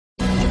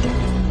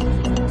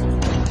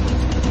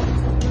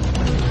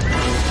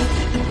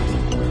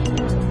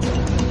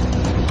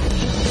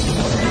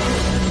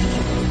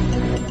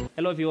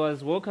Hello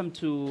viewers, welcome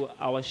to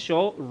our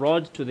show,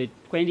 Road to the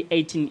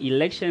 2018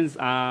 Elections.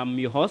 I'm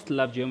your host,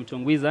 Lovejoy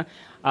Mtongwiza.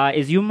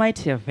 As you might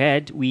have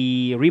heard,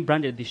 we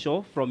rebranded the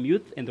show from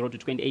Youth and the Road to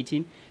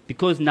 2018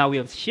 because now we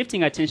are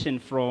shifting attention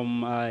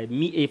from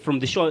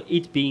the show,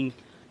 it being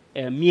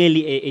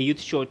merely a youth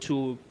show,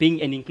 to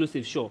being an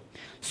inclusive show.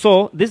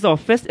 So this is our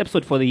first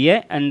episode for the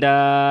year, and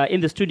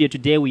in the studio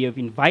today we have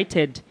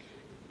invited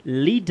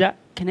leader,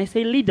 can I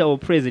say leader or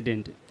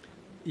president?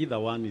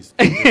 Either one is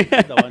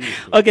good.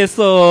 Okay,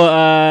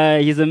 so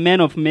he's a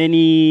man of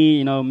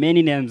many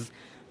names,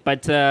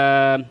 but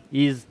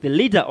he's the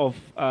leader of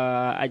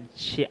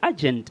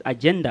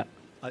Agenda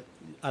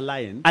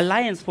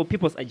Alliance for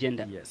People's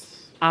Agenda.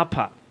 Yes.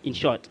 APA, in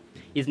short.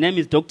 His name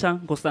is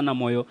Dr Nkosana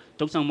Moyo.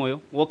 Dr. Moyo,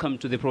 welcome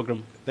to the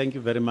program. Thank you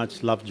very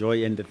much,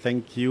 Lovejoy, and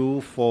thank you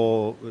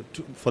for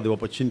the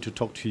opportunity to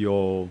talk to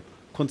your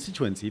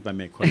constituency, if I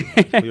may call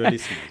it, for your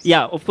listeners.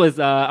 Yeah, of course,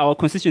 our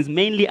constituents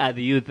mainly are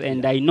the youth,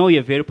 and I know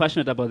you're very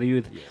passionate about the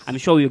youth. Yes. I'm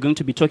sure you're going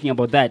to be talking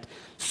about that.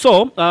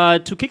 So,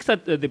 to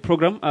kickstart the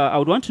program, I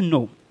would want to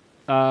know,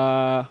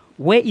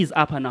 where is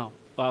APA now?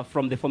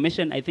 From the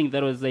formation, I think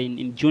that was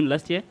in June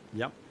last year.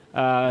 Yeah.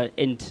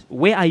 And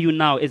where are you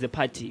now as a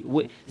party,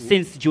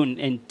 since June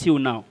until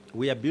now?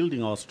 We are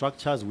building our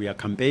structures, we are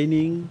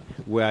campaigning,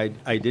 we are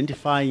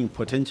identifying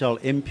potential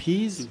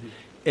MPs,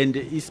 and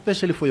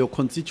especially for your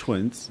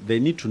constituents, they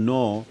need to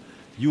know,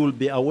 you will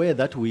be aware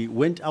that we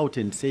went out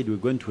and said we're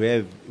going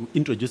to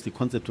introduce the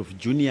concept of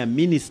junior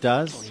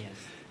ministers. Oh, yes.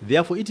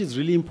 Therefore, it is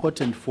really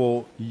important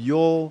for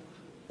your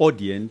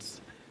audience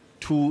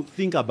to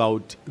think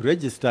about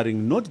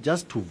registering not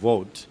just to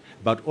vote,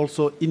 but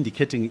also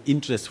indicating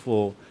interest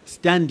for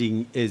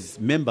standing as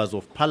members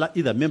of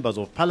either members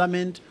of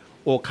parliament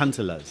or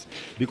councillors.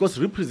 Because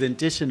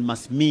representation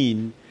must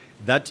mean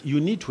that you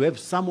need to have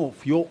some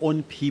of your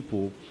own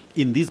people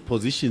in these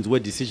positions where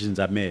decisions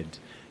are made.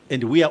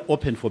 And we are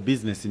open for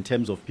business in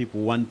terms of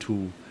people who want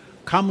to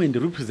come and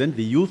represent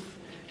the youth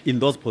in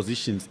those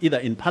positions, either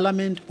in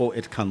parliament or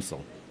at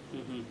council.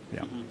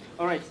 Yeah.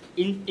 All right.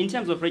 In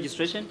terms of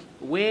registration,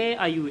 where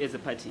are you as a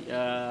party?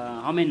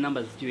 How many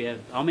numbers do you have?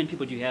 How many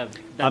people do you have?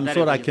 I'm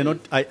sorry,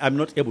 I'm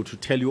not able to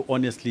tell you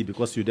honestly,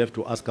 because you'd have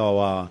to ask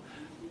our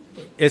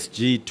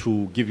SG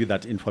to give you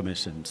that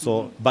information.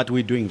 So, but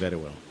we're doing very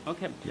well.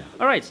 Okay. Yeah.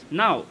 All right.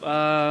 Now,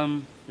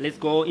 let's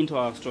go into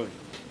our story.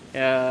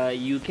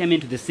 You came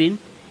into the scene,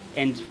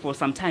 and for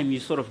some time you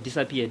sort of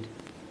disappeared.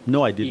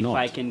 No, I did not. If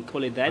I can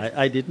call it that.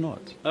 I did not.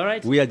 All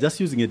right. We are just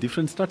using a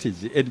different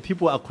strategy, and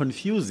people are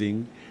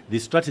confusing the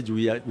strategy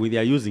we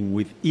are using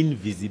with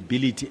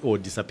invisibility or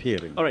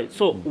disappearing. All right.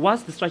 So,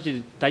 what's the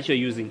strategy that you're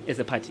using as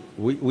a party?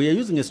 We are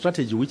using a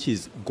strategy which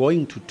is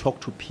going to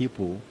talk to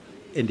people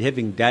and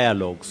having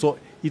dialogue. So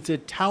it's a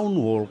town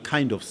hall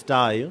kind of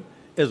style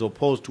as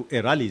opposed to a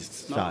rally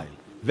style.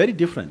 Very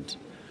different.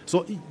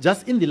 So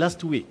just in the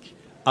last week,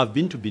 I've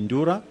been to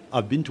Bindura,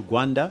 I've been to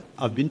Gwanda,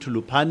 I've been to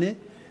Lupane,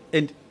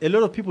 and a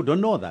lot of people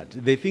don't know that.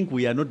 They think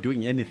we are not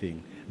doing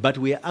anything, but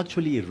we are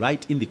actually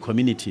right in the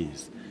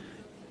communities.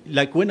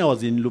 Like when I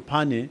was in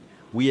Lupane,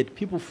 we had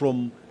people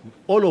from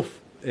all of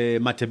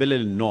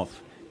Matabele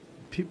North,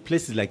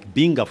 places like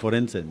Binga, for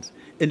instance,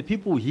 and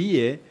people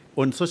here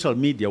on social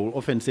media will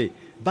often say,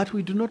 but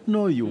we do not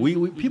know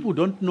you. People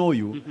don't know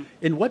you.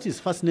 And what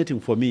is fascinating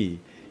for me,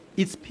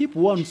 it's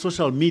people who are on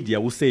social media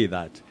who say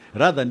that,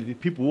 rather than the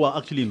people who are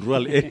actually in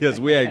rural areas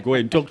where I go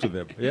and talk to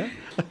them.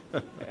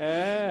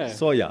 Yeah.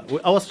 So yeah,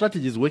 our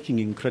strategy is working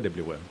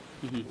incredibly well.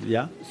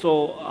 Yeah.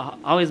 So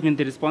how has been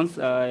the response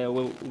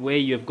where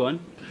you have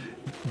gone?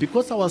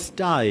 Because our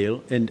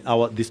style and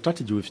the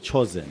strategy we've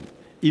chosen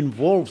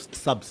involves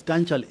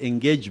substantial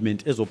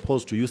engagement as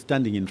opposed to you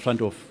standing in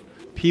front of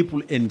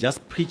people and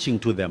just preaching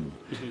to them.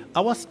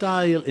 Our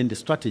style and the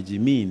strategy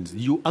means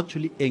you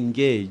actually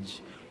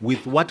engage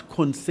with what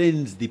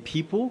concerns the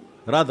people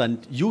rather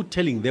than you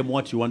telling them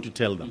what you want to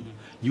tell them.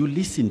 You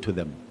listen to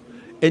them.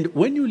 And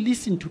when you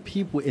listen to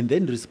people and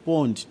then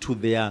respond to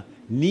their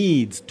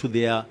needs, to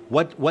their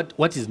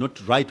what is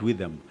not right with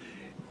them,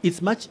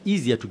 it's much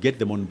easier to get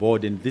them on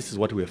board, and this is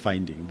what we're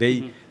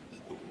finding.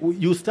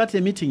 You start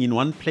a meeting in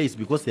one place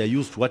because they're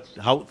used to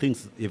how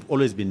things have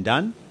always been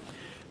done.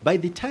 By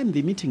the time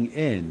the meeting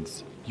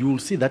ends, you will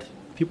see that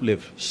people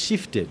have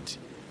shifted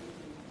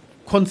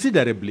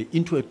considerably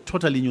into a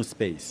totally new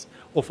space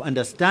of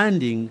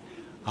understanding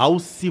how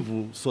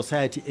civil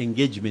society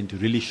engagement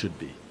really should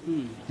be.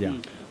 Yeah.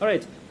 All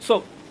right.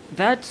 So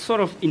that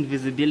sort of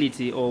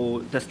invisibility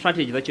or the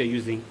strategy that you're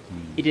using,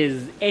 it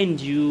has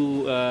earned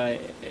you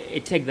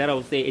a tag that I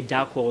would say a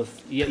dark horse.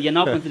 You're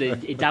now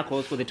considered a dark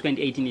horse for the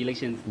 2018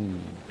 elections.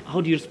 How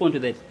do you respond to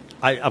that?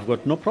 I've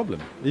got no problem.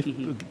 If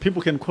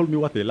people can call me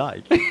what they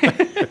like.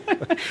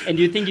 And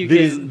you think you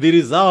can... The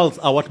results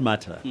are what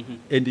matter.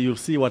 And you'll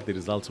see what the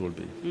results will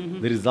be.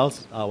 The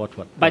results are what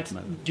matter. But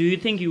do you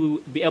think you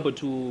will be able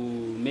to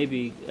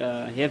maybe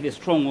have a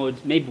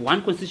stronghold, maybe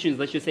one constituency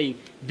that you're saying,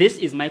 this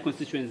is my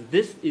constituency,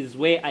 this is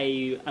where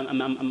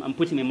I'm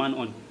putting my man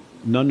on?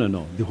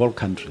 No. The whole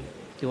country.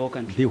 The whole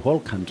country. The whole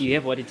country. You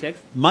have what it takes?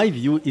 My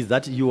view is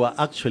that you are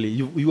actually,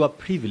 you are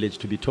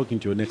privileged to be talking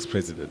to your next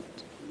president.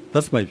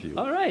 That's my view.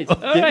 All right,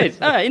 all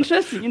right.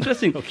 Interesting,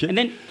 interesting. Okay. And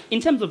then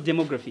in terms of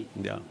demography,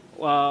 Yeah.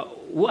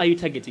 who are you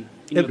targeting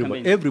in your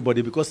campaign?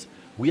 Everybody, because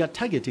we are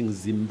targeting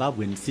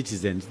Zimbabwean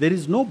citizens. There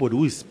is nobody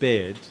who is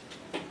spared.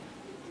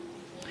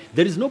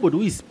 There is nobody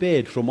who is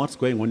spared from what's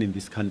going on in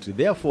this country.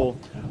 Therefore,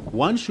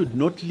 one should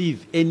not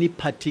leave any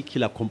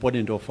particular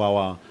component of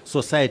our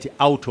society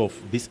out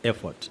of this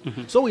effort.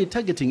 So we're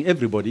targeting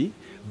everybody.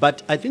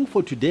 But I think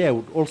for today, I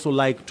would also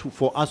like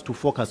for us to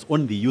focus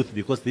on the youth,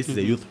 because this is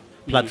a youth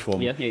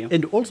platform. Yeah.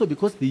 And also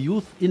because the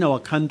youth in our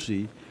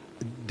country,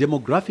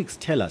 demographics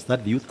tell us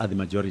that the youth are the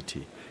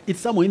majority. It's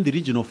somewhere in the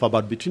region of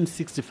about between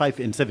 65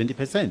 and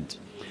 70%.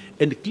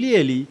 And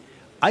clearly,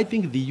 I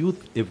think the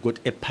youth have got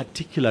a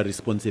particular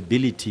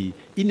responsibility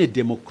in a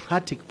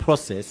democratic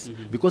process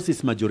because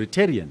it's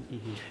majoritarian.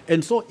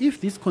 And so if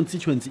this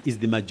constituency is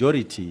the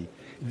majority,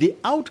 the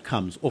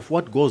outcomes of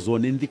what goes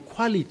on and the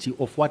quality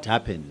of what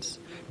happens,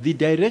 the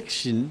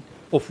direction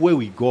of where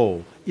we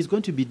go is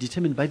going to be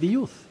determined by the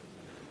youth.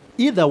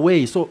 Either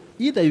way, so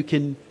either you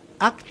can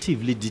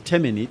actively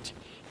determine it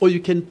or you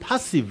can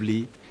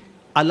passively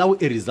allow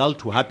a result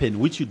to happen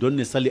which you don't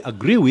necessarily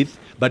agree with,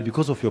 but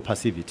because of your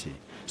passivity.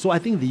 So I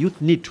think the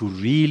youth need to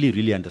really,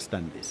 really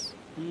understand this.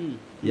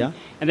 Yeah?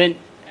 And then,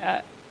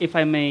 if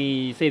I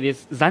may say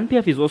this,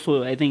 ZANU-PF is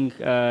also, I think,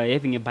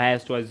 having a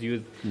bias towards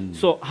youth.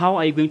 So how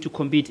are you going to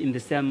compete in the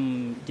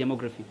same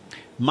demography?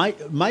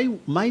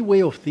 My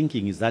way of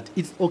thinking is that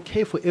it's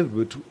okay for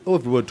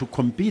everyone to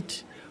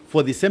compete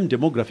for the same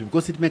demography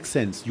because it makes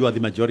sense. You are the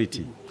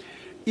majority.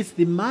 It's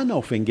the manner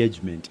of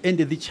engagement. And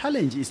the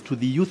challenge is to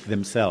the youth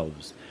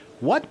themselves.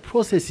 What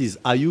processes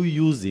are you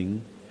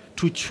using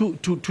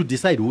to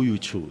decide who you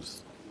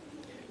choose?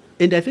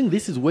 And I think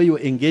this is where your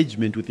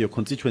engagement with your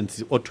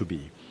constituency ought to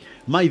be.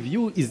 My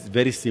view is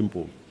very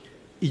simple.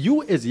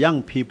 You as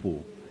young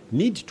people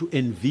need to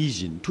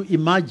envision, to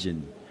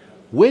imagine,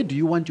 where do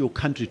you want your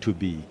country to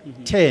be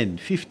 10,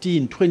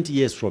 15, 20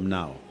 years from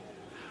now?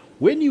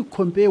 When you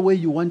compare where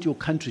you want your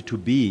country to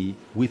be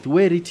with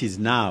where it is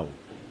now,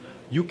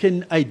 you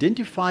can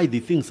identify the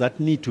things that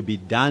need to be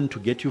done to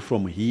get you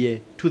from here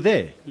to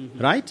there,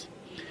 right?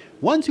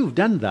 Once you've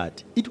done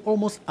that, it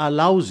almost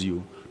allows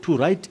you to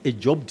write a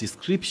job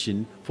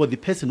description for the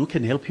person who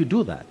can help you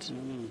do that.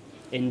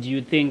 And do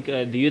you think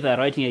the youth are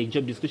writing a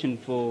job description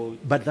for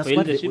But that's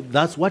leadership?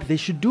 that's what they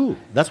should do.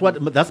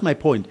 That's my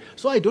point.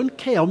 So I don't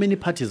care how many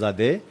parties are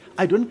there.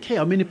 I don't care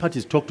how many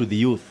parties talk to the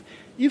youth.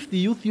 If the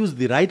youth use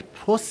the right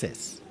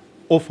process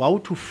of how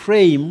to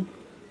frame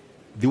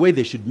the way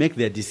they should make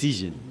their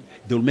decision,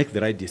 they'll make the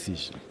right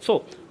decision.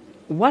 So,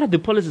 what are the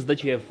policies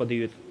that you have for the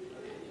youth?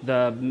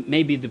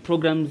 Maybe the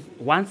programs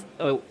once,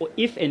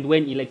 if and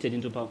when elected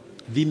into power?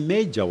 The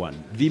major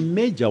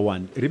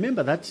one,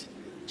 remember that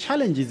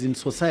challenges in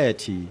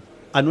society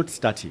are not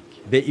static,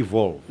 they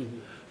evolve.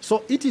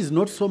 So it is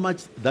not so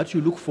much that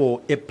you look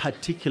for a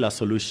particular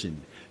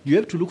solution. You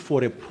have to look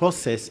for a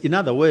process. In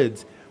other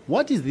words,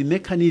 what is the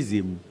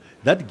mechanism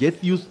that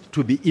gets youth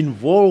to be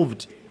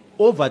involved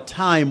over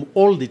time,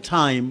 all the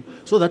time,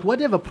 so that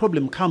whatever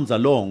problem comes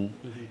along,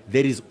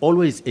 there is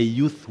always a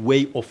youth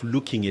way of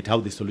looking at how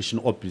the solution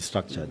ought to be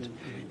structured.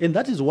 And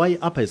that is why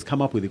APA has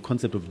come up with the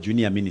concept of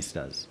junior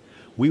ministers.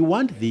 We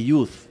want the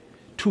youth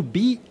to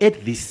be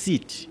at the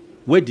seat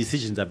where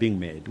decisions are being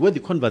made, where the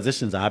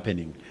conversations are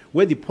happening,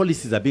 where the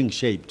policies are being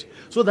shaped,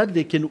 so that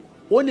they can,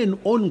 on an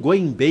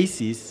ongoing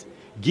basis,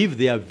 give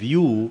their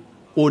view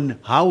on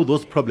how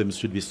those problems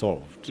should be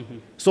solved.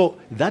 So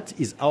that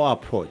is our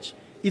approach.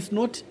 It's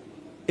not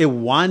a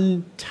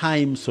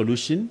one-time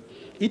solution.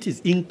 It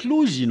is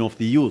inclusion of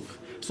the youth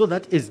so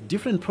that as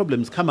different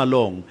problems come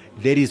along,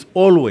 there is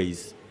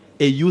always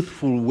a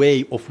youthful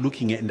way of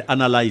looking and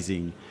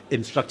analyzing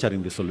and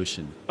structuring the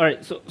solution. All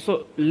right,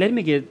 so let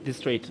me get this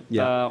straight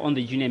on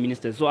the junior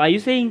ministers. So are you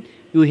saying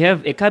you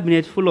have a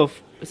cabinet full of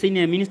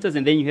senior ministers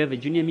and then you have a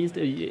junior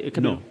minister?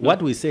 No,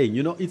 what we're saying,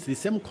 it's the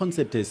same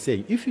concept as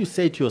saying, if you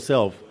say to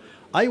yourself,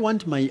 I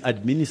want my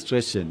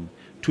administration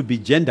to be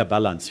gender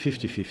balanced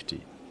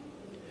 50-50,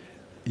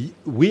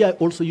 we are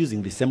also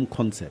using the same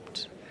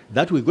concept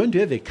that we're going to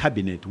have a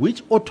cabinet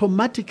which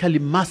automatically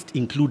must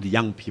include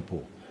young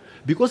people.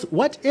 Because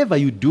whatever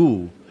you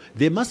do,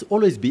 there must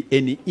always be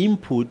any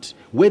input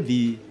where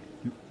the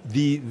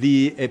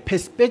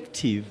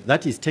perspective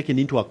that is taken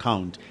into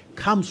account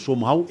comes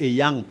from how a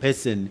young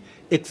person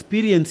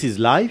experiences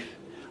life,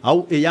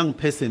 how a young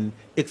person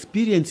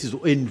experiences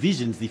or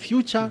envisions the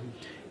future.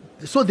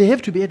 So they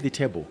have to be at the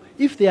table.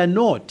 If they are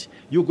not,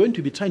 you're going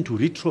to be trying to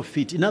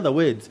retrofit. In other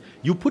words,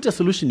 you put a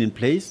solution in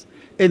place,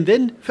 and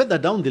then further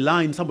down the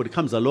line, somebody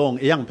comes along,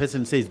 a young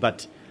person says,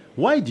 but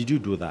why did you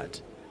do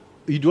that?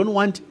 You don't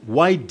want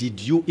why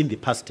did you in the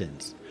past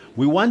tense.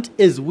 We want,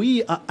 as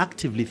we are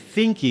actively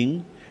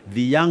thinking,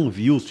 the young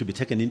views to be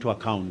taken into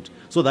account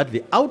so that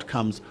the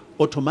outcomes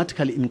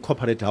automatically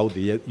incorporate how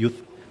the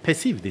youth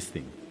perceive this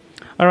thing.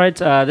 All right,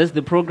 this is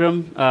the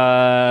program,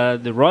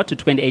 The Road to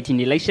 2018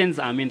 Elections.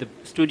 I'm in the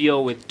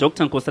studio with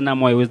Dr. Nkosana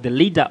Moyo, who is the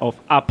leader of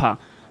APA.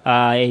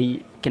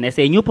 Can I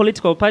say a new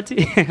political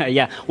party?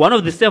 Yeah, one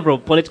of the several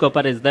political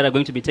parties that are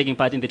going to be taking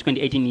part in the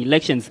 2018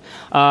 elections.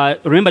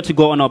 Remember to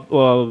go on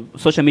our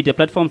social media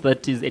platforms,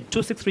 that is at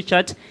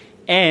 263chat,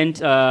 and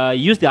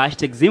use the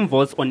hashtag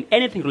ZimVotes on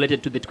anything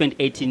related to the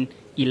 2018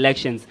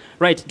 elections.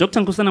 Right,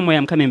 Dr. Nkosana Moyo,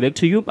 I'm coming back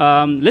to you.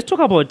 Let's talk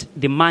about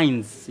the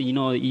mines. You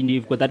know,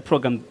 you've got that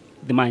program,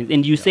 the mines,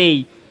 and you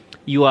say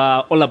you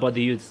are all about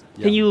the youth.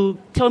 Yeah. Can you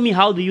tell me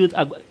how the youth,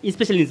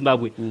 especially in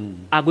Zimbabwe,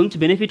 are going to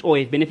benefit or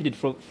have benefited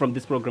from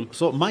this program?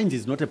 So MINDS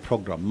is not a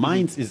program.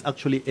 MINDS is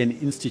actually an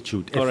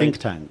institute, a All think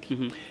right. tank.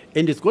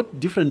 And it's got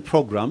different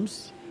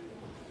programs.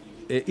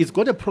 It's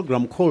got a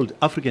program called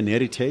African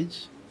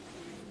Heritage.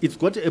 It's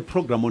got a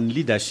program on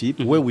leadership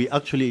where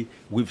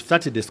we've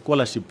started a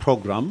scholarship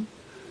program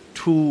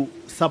to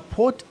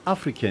support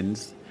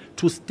Africans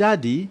to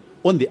study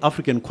on the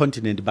African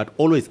continent, but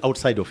always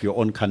outside of your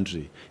own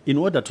country, in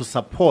order to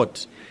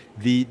support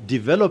the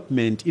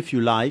development, if you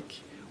like,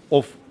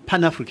 of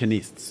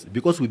Pan-Africanists.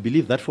 Because we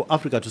believe that for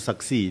Africa to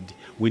succeed,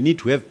 we need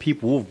to have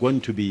people who are going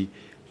to be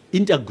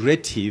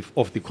integrative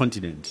of the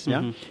continent.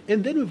 Yeah?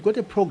 And then we've got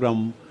a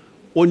program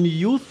on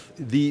youth,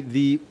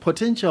 the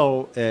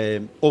potential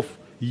of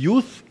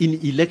youth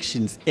in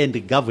elections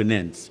and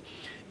governance.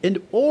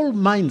 And all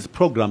MINDS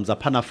programs are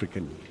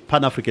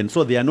Pan-African,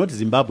 so they are not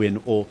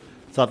Zimbabwean or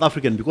South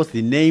African, because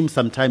the name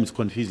sometimes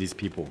confuses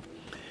people.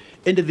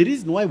 And the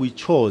reason why we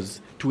chose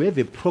to have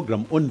a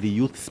program on the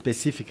youth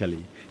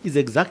specifically is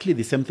exactly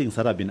the same things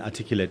that I've been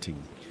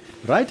articulating.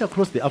 Right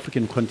across the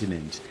African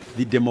continent,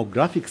 the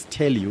demographics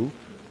tell you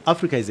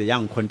Africa is a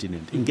young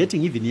continent. In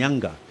getting even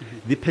younger,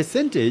 the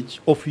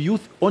percentage of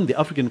youth on the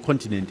African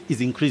continent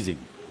is increasing,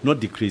 not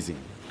decreasing.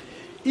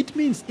 It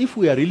means if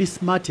we are really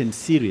smart and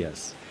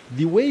serious,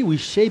 the way we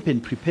shape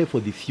and prepare for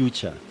the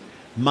future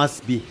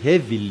must be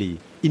heavily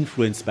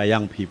influenced by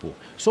young people.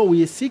 So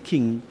we are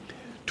seeking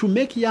to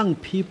make young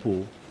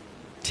people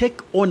take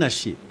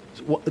ownership.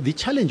 The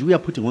challenge we are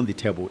putting on the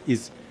table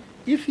is,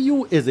 if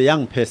you as a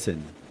young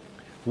person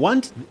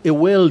want a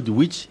world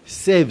which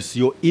serves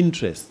your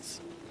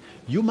interests,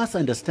 you must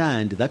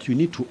understand that you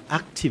need to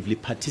actively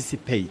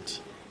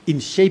participate in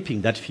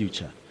shaping that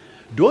future.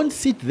 Don't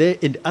sit there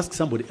and ask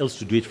somebody else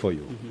to do it for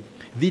you.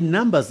 The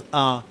numbers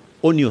are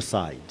on your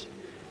side.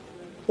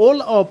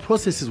 All our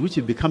processes which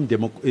have become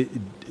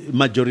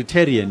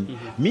majoritarian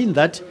mean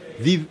that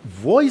the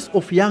voice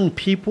of young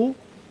people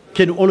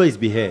can always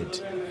be heard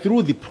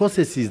through the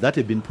processes that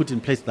have been put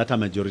in place that are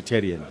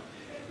majoritarian.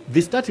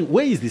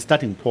 Where is the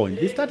starting point?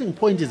 The starting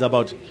point is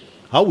about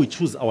how we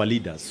choose our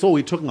leaders. So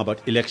we're talking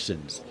about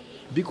elections.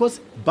 Because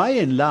by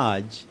and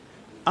large,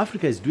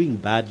 Africa is doing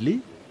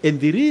badly, and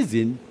the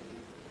reason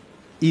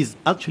is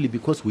actually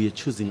because we are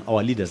choosing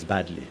our leaders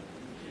badly.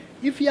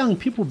 If young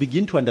people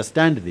begin to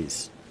understand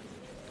this,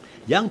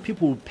 young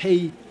people will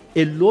pay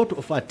a lot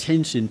of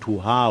attention to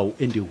how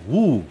and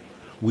who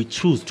we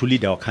choose to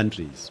lead our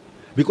countries,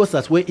 because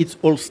that's where it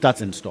all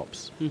starts and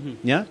stops.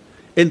 Yeah?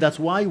 And that's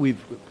why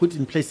we've put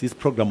in place this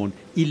program on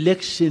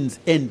elections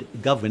and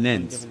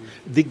governance.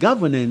 The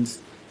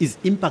governance is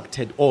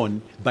impacted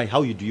on by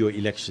how you do your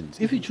elections.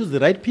 If you choose the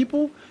right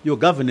people, your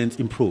governance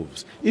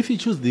improves. If you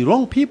choose the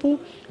wrong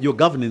people, your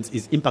governance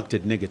is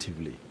impacted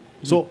negatively.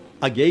 So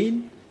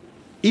again,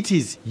 it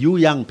is you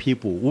young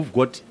people who've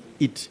got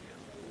it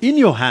in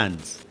your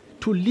hands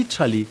to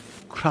literally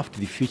craft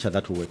the future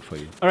that will work for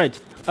you. All right.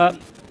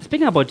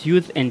 Speaking about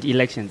youth and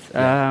elections,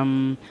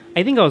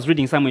 I think I was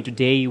reading somewhere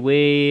today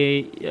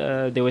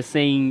where they were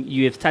saying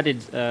you have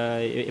started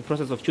a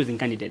process of choosing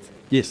candidates.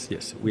 Yes.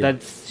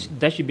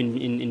 That should be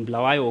in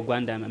Bulawayo or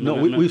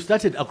Gwanda. We've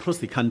started across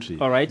the country.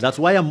 All right. That's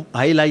why I'm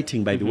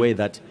highlighting, by the way,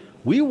 that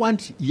we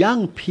want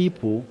young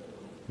people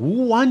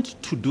who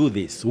want to do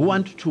this, who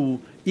want to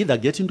either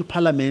get into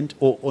parliament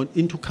or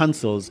into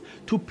councils,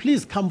 to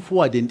please come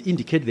forward and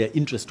indicate their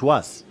interest to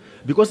us.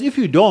 Because if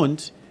you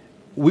don't,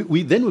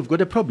 then we've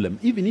got a problem.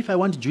 Even if I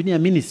want junior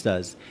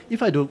ministers,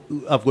 if I've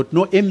got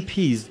no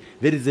MPs,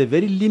 there is a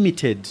very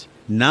limited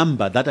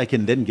number that I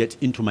can then get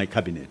into my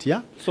cabinet.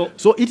 Yeah.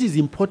 So it is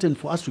important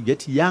for us to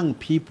get young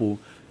people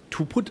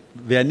to put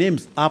their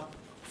names up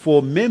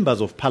for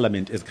members of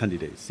parliament as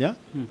candidates. Yeah.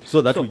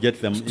 So that we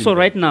get them. So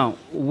right now,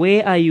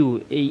 where are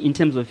you in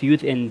terms of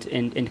youth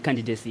and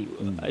candidacy?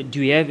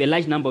 Do you have a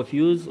large number of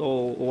youths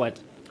or what?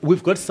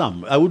 We've got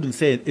some. I wouldn't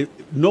say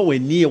nowhere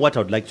near what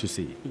I would like to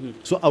see.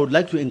 So I would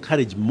like to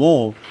encourage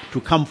more to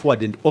come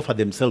forward and offer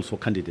themselves for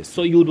candidacy.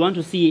 So you would want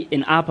to see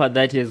an APA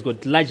that has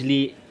got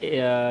largely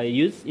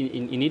youth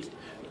in its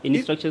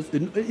structures?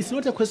 It's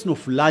not a question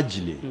of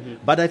largely,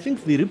 but I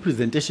think the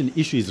representation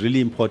issue is really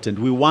important.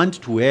 We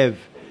want to have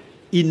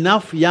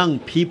enough young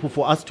people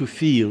for us to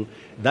feel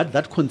that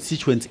that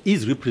constituency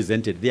is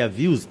represented, their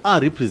views are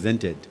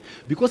represented.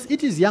 Because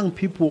it is young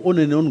people on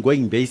an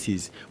ongoing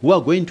basis who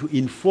are going to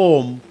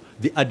inform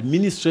the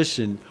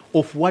administration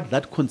of what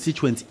that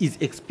constituency is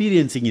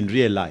experiencing in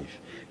real life.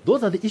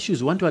 Those are the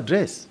issues we want to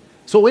address.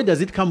 So where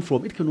does it come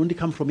from? It can only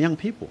come from young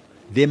people.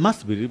 they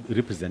must be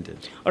represented.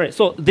 All right,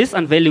 so this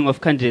unveiling of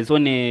candidates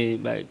on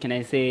a, can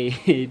I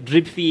say,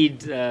 drip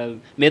feed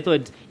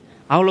method,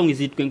 how long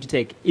is it going to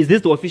take? Is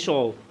this the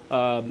official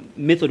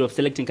method of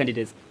selecting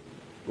candidates?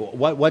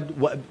 What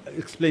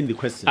explain the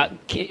question.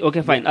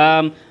 Okay,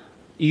 fine.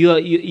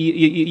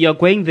 You are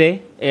going there,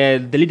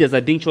 the leaders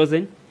are being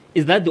chosen.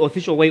 Is that the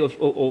official way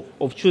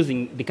of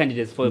choosing the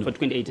candidates for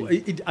 2018?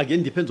 It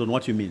again depends on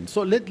what you mean.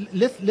 So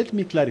let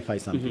me clarify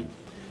something.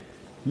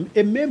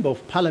 A member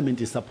of parliament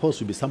is supposed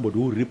to be somebody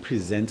who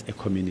represents a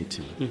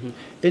community.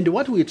 And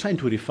what we're trying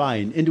to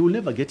refine, and we'll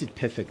never get it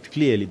perfect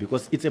clearly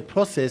because it's a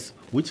process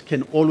which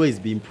can always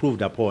be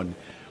improved upon.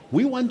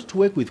 We want to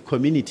work with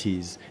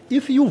communities.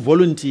 If you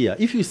volunteer,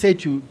 if you say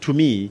to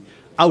me,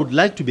 I would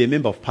like to be a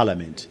member of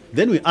parliament,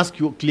 then we ask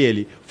you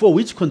clearly for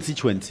which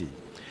constituency.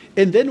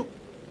 And then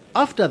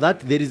after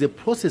that, there is a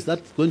process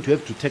that's going to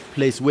have to take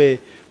place where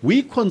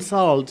we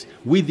consult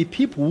with the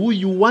people who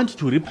you want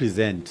to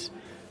represent.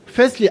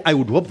 Firstly, I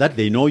would hope that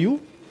they know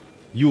you.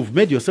 You've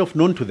made yourself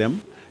known to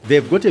them.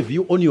 They've got a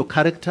view on your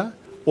character,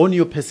 on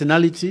your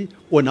personality,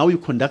 on how you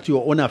conduct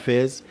your own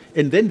affairs.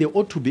 And then they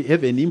ought to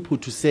have an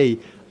input to say,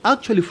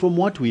 actually, from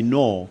what we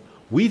know,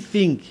 we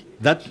think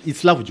that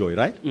it's Lovejoy,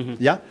 right?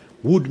 Yeah,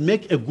 would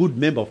make a good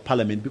member of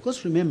parliament.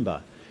 Because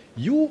remember,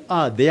 you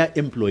are their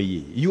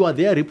employee. You are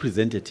their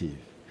representative.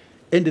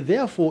 And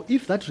therefore,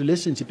 if that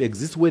relationship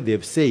exists where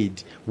they've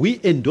said, we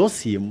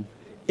endorse him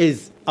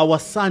as our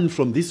son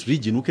from this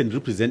region who can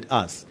represent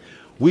us,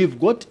 we've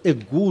got a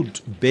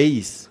good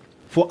base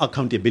for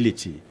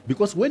accountability.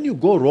 Because when you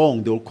go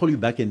wrong, they'll call you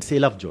back and say,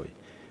 Lovejoy,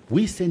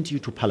 we sent you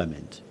to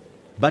parliament,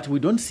 but we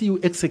don't see you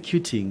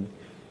executing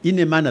in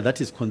a manner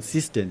that is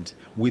consistent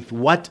with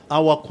what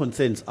our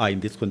concerns are in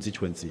this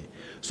constituency.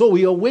 So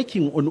we are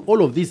working on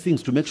all of these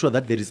things to make sure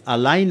that there is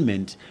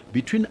alignment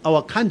between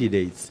our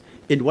candidates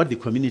and what the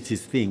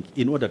communities think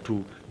in order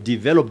to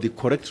develop the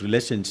correct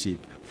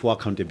relationship for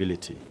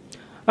accountability.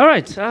 All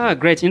right,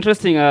 great,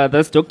 interesting.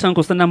 That's Dr.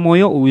 Nkosana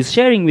Moyo, who is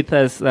sharing with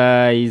us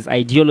his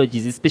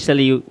ideologies,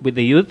 especially with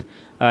the youth,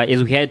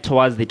 as we head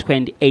towards the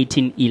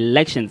 2018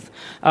 elections.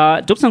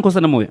 Dr.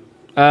 Nkosana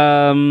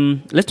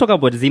Moyo, let's talk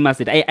about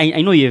Zimbabwe.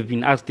 I know you have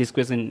been asked this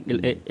question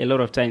a lot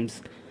of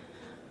times.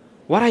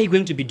 What are you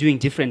going to be doing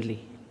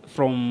differently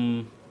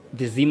from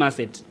the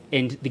Zimbabwe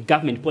and the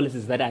government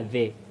policies that are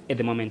there at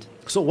the moment?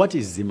 So what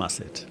is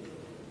Zimbabwe?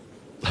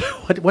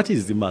 What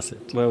is Zimbabwe?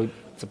 Well,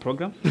 it's a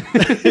program.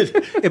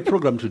 A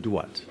program to do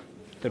what?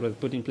 That was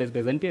put in place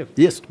by ZNPF.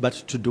 Yes, but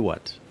to do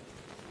what?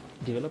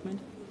 Development?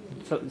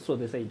 So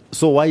they say.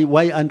 So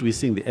why aren't we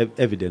seeing the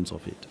evidence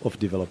of it, of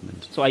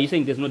development? So are you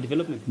saying there's no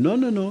development?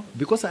 No.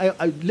 Because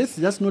let's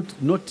just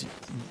not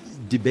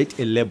debate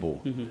a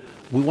label.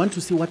 We want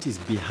to see what is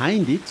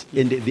behind it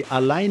and the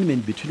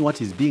alignment between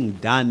what is being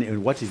done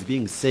and what is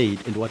being said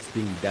and what's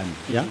being done.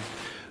 Yeah.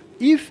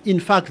 If in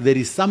fact there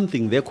is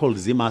something there called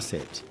Zimbabwe,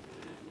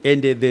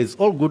 and there's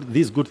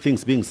these good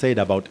things being said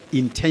about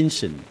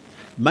intention,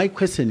 my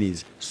question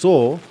is,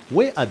 so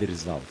where are the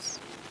results?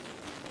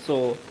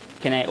 So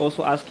can I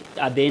also ask,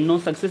 are there no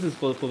successes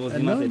for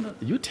Zimbabwe? No,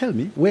 you tell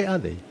me, where are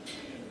they?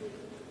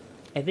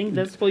 I think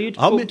that's for you to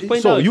point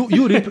out. So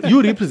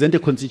you represent a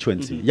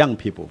constituency, young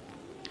people.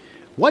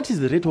 What is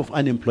the rate of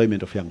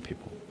unemployment of young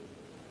people?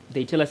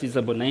 They tell us it's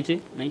about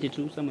 90,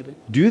 92, somewhere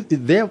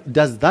there.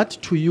 Does that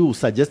to you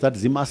suggest that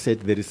Zimbabwe,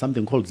 there is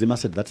something called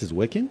Zimbabwe that is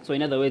working? So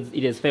in other words,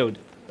 it has failed.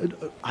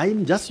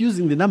 I'm just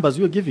using the numbers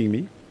you're giving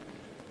me.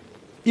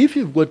 If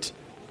you've got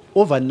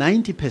over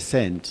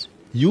 90%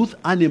 youth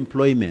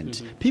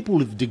unemployment, people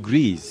with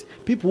degrees,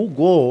 people who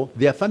go,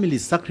 their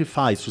families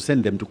sacrifice to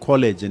send them to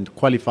college and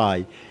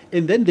qualify,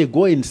 and then they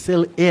go and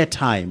sell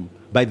airtime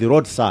by the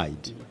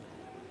roadside.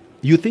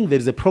 You think there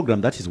is a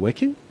program that is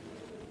working?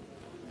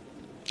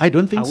 I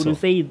don't think so. I wouldn't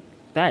say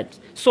that.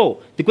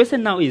 So the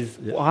question now is,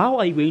 how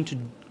are you going to,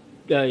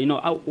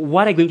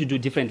 what are you going to do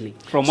differently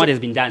from what has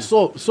been done?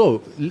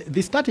 So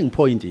the starting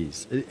point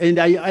is, and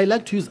I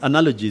like to use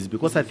analogies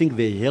because I think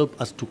they help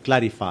us to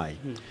clarify.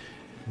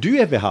 Do you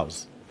have a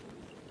house?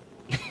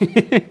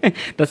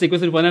 That's a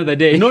question for another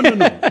day. No.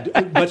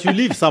 But you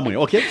live somewhere,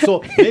 okay?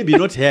 So maybe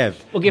not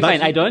have. Okay,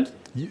 fine, I don't.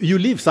 You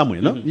live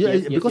somewhere, no?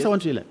 Yes, because I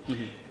want to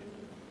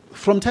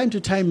from time to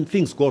time,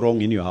 things go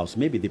wrong in your house.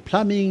 Maybe the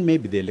plumbing,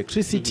 maybe the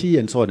electricity,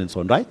 and so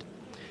on, right?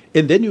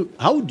 And then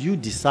how do you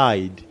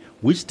decide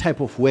which type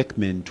of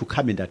workmen to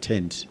come and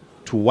attend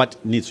to what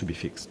needs to be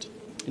fixed?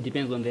 It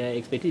depends on their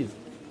expertise.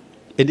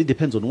 And it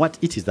depends on what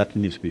it is that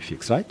needs to be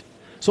fixed, right?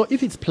 So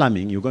if it's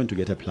plumbing, you're going to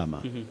get a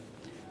plumber.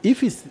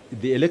 If it's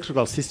the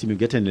electrical system, you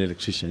get an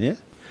electrician, yeah?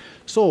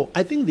 So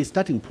I think the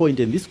starting point,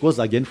 and this goes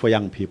again for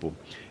young people,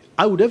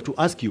 I would have to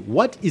ask you,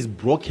 what is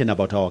broken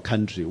about our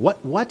country?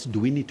 What do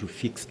we need to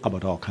fix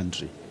about our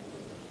country?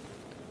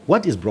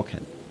 What is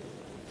broken?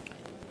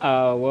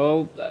 I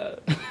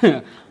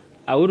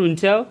wouldn't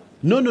tell.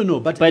 No.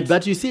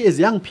 But you see, as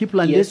young people,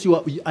 unless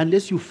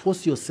you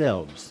force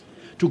yourselves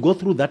to go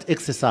through that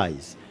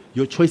exercise,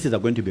 your choices are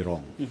going to be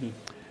wrong.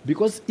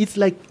 Because it's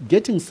like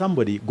getting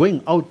somebody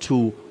going out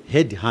to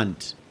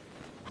headhunt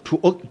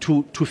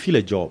to fill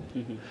a job.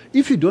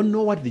 If you don't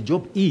know what the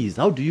job is,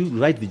 how do you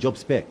write the job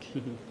spec?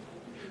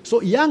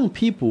 So young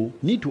people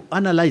need to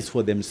analyze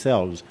for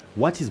themselves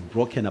what is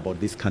broken about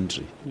this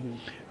country.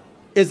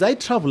 As I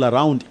travel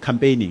around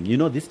campaigning,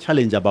 this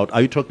challenge about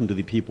are you talking to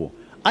the people?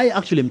 I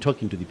actually am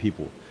talking to the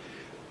people.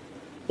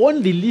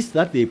 On the list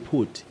that they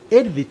put,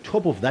 at the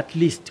top of that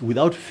list,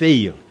 without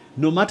fail,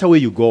 no matter where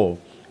you go,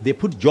 they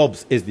put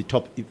jobs as the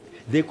top.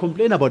 They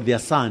complain about their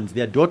sons,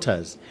 their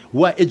daughters,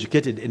 who are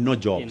educated and no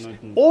jobs.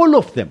 All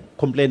of them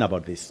complain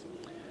about this.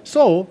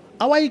 So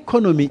our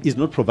economy is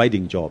not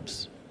providing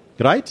jobs,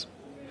 right?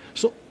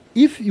 So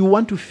if you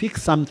want to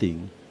fix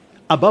something,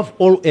 above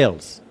all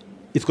else,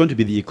 it's going to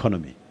be the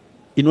economy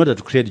in order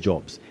to create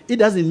jobs. It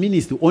doesn't mean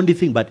it's the only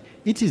thing, but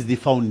it is the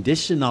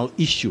foundational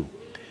issue.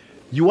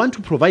 You want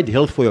to provide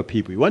health for your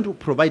people. You want to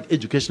provide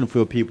education for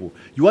your people.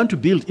 You want to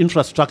build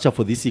infrastructure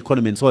for this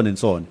economy and so on and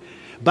so on.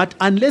 But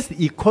unless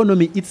the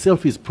economy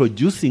itself is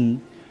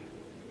producing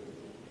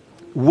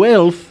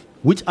wealth,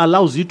 which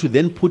allows you to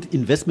then put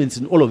investments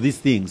in all of these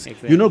things,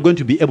 you're not going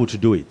to be able to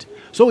do it.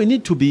 So we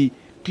need to be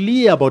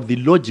clear about the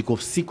logic of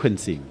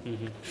sequencing.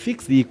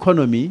 Fix the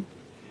economy,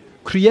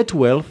 create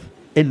wealth,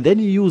 and then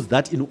use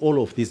that in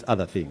all of these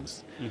other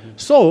things.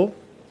 So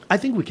I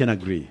think we can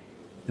agree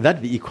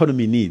that the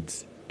economy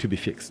needs to be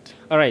fixed.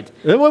 All right.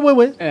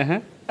 Wait.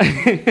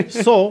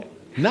 So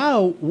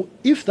now,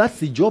 if that's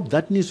the job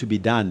that needs to be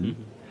done,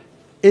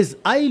 as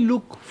I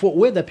look for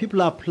whether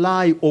people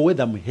apply or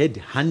whether I'm head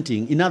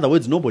hunting, in other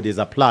words, nobody has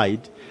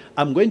applied,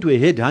 I'm going to a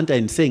headhunter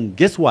and saying,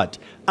 guess what?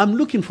 I'm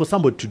looking for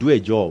somebody to do a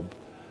job.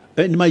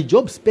 And my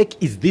job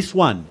spec is this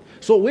one.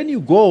 So when you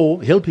go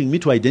helping me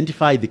to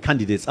identify the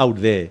candidates out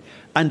there,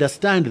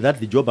 understand that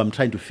the job I'm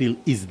trying to fill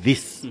is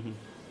this.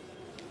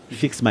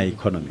 Fix my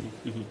economy.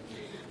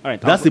 All right.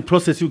 That's the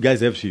process you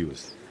guys have to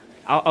use.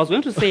 I was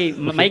going to say,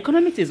 my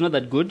economics is not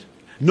that good.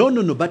 No,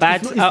 but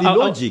it's the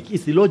logic.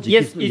 It's the logic.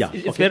 Yes,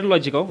 it's very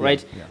logical,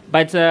 right? Yeah.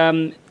 But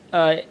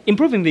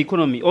improving the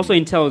economy also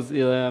entails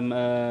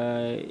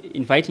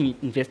inviting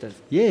investors.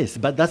 Yes,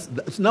 but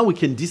that's now we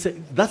can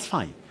that's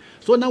fine.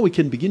 So now we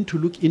can begin to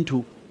look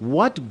into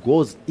what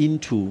goes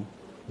into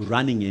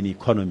running an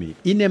economy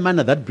in a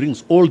manner that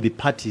brings all the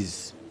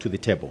parties to the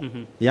table.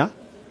 Yeah,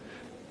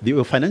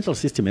 the financial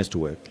system has to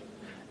work.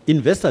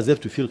 Investors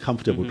have to feel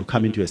comfortable to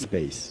come into a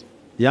space.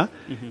 Yeah,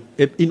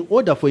 in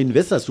order for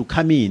investors to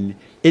come in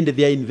and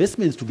their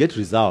investments to get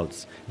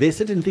results, there are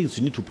certain things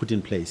you need to put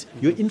in place.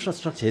 Your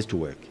infrastructure has to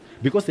work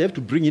because they have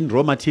to bring in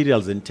raw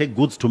materials and take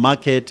goods to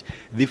market.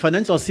 The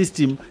financial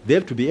system, they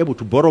have to be able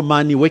to borrow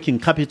money, working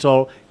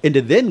capital, and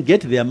then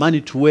get their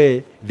money to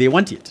where they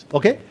want it.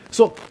 Okay,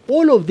 so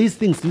all of these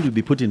things need to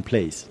be put in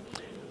place.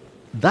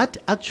 That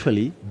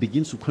actually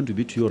begins to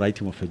contribute to your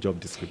writing of a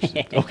job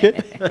description.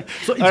 Okay,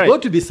 so it's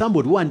got to be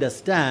somebody who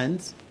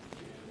understands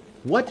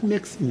what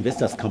makes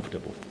investors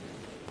comfortable.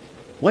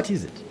 What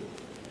is it?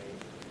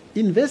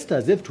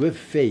 Investors have to have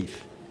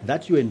faith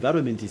that your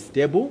environment is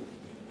stable,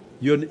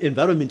 your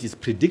environment is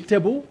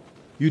predictable,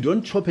 you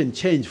don't chop and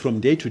change from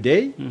day to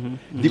day.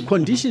 The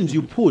conditions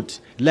you put,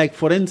 like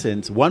for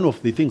instance, one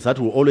of the things that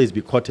will always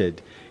be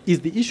quoted is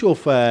the issue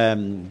of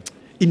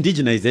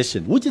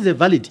indigenization, which is a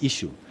valid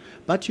issue.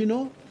 But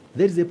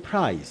there is a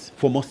price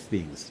for most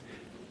things.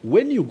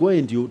 When you go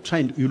and you're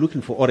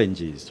looking for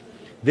oranges,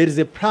 there is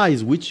a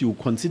price which you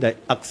consider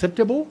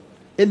acceptable,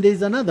 and there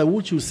is another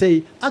which you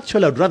say,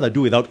 actually, I'd rather do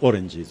without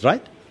oranges,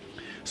 right?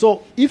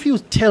 So if you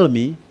tell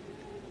me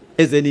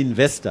as an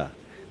investor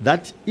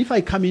that if I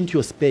come into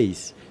your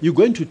space, you're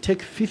going to take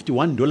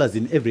 $51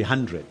 in every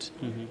 100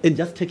 and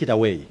just take it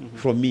away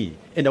from me,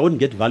 and I won't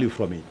get value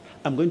from it,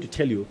 I'm going to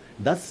tell you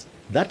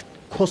that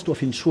cost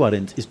of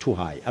insurance is too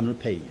high. I'm not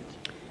paying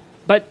it.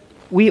 But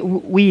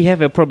we have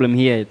a problem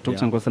here,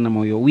 Dr. Nkosana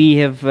Moyo. We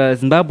have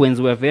Zimbabweans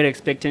who are very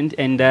expectant,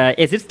 and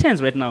as it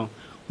stands right now,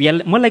 we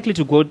are more likely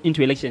to go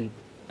into election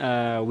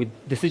with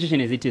the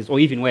situation as it is, or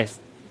even worse.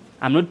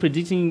 I'm not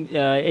predicting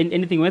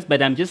anything worse,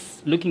 but I'm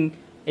just looking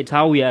at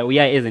how we are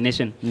as a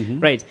nation,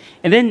 right?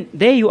 And then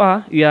there you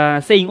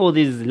are saying all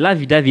these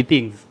lovey-dovey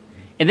things,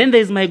 and then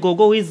there's my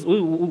gogo who is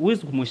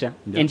Kumusha,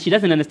 and she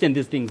doesn't understand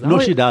these things. No,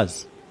 she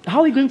does.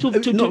 How are we going to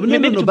put it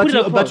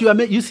across? But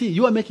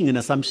you are making an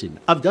assumption.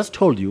 I've just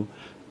told you.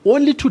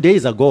 Only 2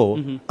 days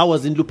ago, I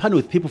was in Lupano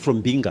with people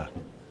from Binga.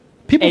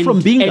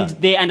 From Binga.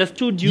 And they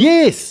understood you?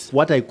 Yes,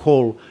 what I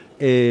call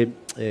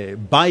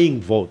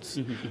buying votes.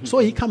 So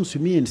he comes to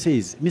me and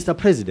says, Mr.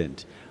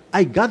 President,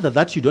 I gather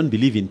that you don't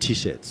believe in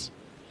T-shirts.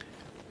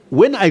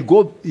 When I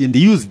go and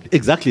use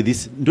exactly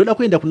this, ndoda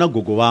kwenda kuna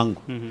gogo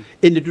wangu,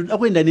 and ndoda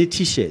kwenda ne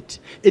T-shirt,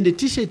 and the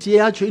T-shirt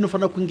yacho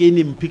inofana kunge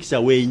ine mpicture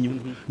wenyu,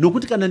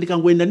 nokuti kana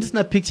ndikangwenda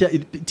ndisina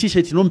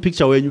T-shirt ino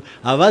mpicture wenyu,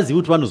 avazi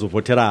kuti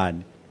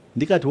vanozovoterani.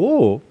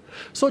 Ndikati,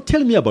 so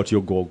tell me about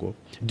your gogo.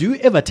 Do you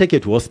ever take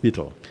it to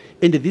hospital?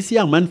 And this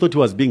young man thought he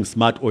was being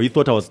smart, or he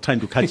thought I was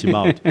trying to catch him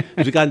out.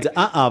 Ndikati,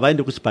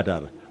 vaende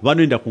kuchipatara,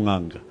 vanoenda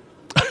kunganga.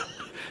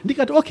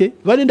 Ndikati, okay,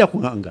 vanoenda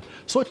kunganga.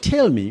 So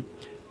tell me,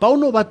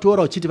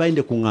 paunovatora uchiti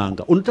vaende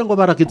kunganga, unotanga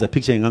varakidza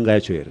picture yenganga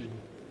yacho here.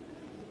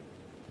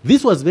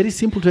 This was very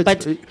simple to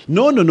explain.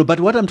 No, but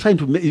what I'm trying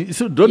to make,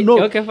 so don't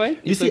know. Okay, fine.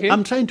 You see,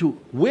 I'm trying to,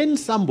 when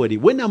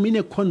I'm in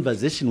a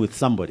conversation with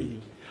somebody,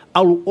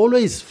 I will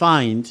always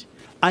find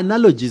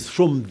analogies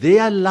from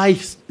their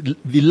lives,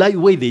 the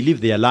way they live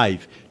their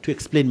life, to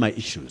explain my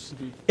issues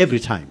every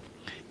time.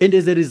 And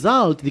as a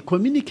result, the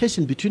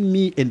communication between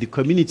me and the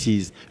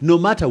communities, no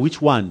matter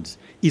which ones,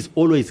 is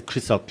always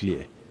crystal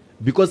clear.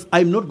 Because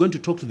I'm not going to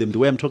talk to them the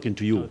way I'm talking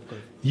to you.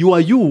 You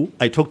are you,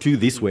 I talk to you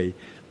this way.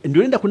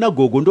 Ndoenda kuna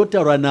gogo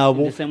ndotaura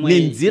navo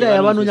nenzira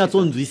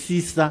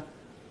yavanonyatsonzwisisa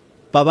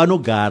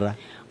pavanogara.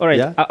 All right.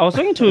 Yeah? I was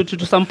talking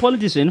to some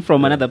politician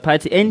from another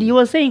party, and he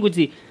was saying,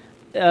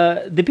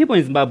 the people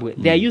in Zimbabwe,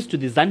 they are used to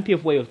the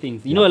ZANU-PF way of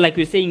things. You know, like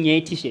you're saying, yeah,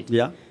 T-shirt.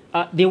 Yeah.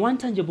 They want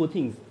tangible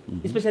things,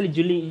 especially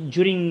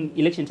during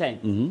election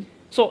time.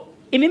 So,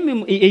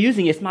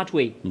 using a smart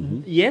way.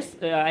 Yes,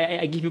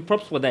 I give you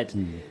props for that.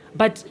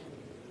 But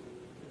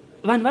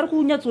vanhu vari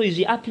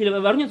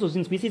kunyatsozviapira vari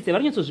kunyatsozvinzwisisa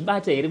vari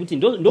kunyatsozvibata here kuti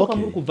ndo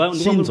kwamuri kubva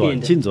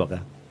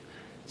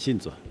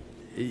chinzwa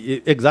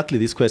exactly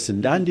this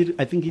question.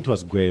 I think it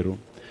was Gwero.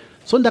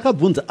 So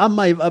ndakabvunza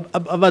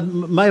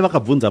mai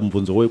vakabvunza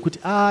mubvunzo wekuti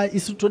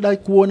isu toda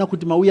kuona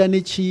kuti mauya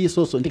nechii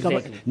soso.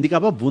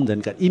 Ndikavabvunza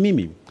ndikati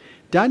imimi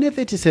tane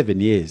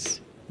 37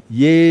 years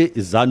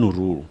yeZANU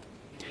rule.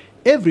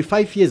 Every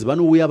 5 years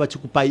vanouya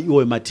vachikupai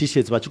iwe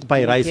ma-t-shirts,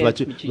 vachikupai rice,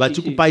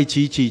 vachikupai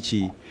chii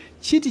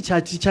chiti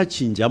chati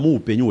chachinja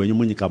muupenyu hwenyu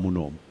munyika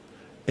munomu.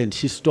 And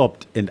she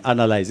stopped and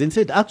analyzed and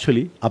said,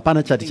 actually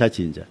hapana chati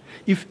chachinja.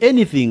 If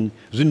anything,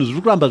 zvinhu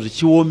zviri kuramba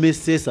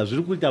zvichiomesesa,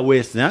 zviri kuita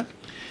worse.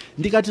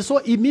 Ndikati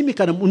so imimi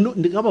kana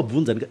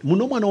ndikavabvunza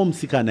muno mwana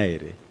womusikana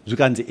here?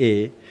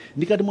 Zvikanzi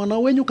ndikati mwana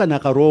wenyu kana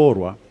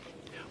akaroorwa,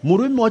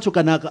 murume wacho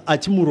kana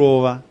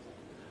achimurova,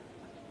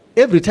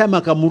 every time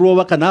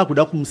akamurova kana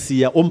akuda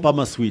kumusiya omupa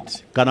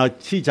maswiti kana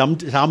chii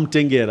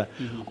chamutengera,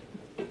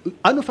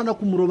 anofana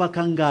kumurova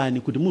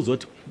kangani kuti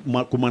muzoti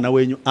kumwana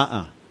wenyu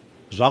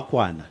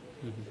zvakwana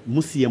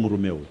musiye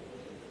murume uyu.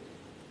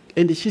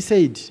 And she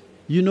said,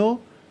 you know,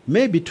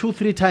 maybe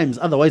 2-3 times,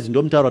 otherwise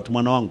ndomutaura kuti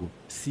mwana wangu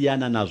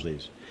siyana nazvo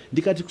izvi.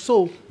 Ndikati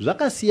so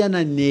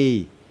zvakasiyana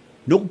nei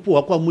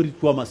nokupuhwa kwamuri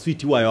kuwa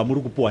maswiti iwayo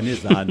amuri kupuhwa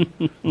neZANU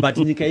but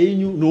nyika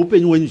yenyu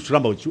noupenyu hwenyu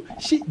chiramba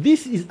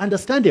this is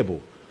understandable.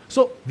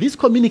 So this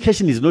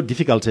communication is not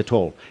difficult at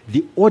all.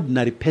 The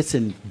ordinary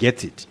person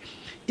gets it.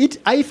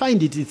 I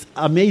find it's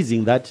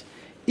amazing that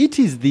it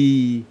is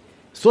the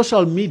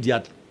social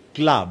media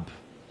club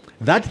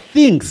that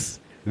thinks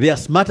they are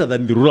smarter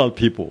than the rural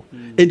people.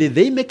 And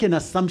they make an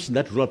assumption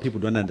that rural people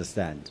don't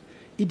understand.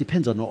 It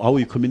depends on how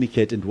you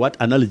communicate and what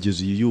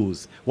analogies you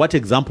use, what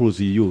examples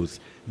you use.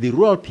 The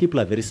rural people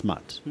are very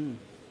smart.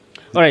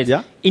 All right.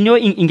 Yeah? In your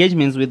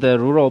engagements with the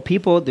rural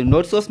people, they're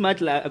not so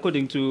smart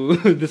according to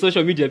the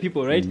social media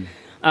people, right?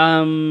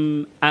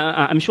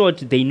 I'm sure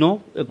they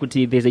know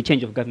there's a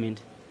change of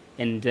government.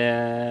 And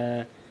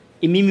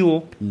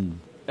Imimiwo,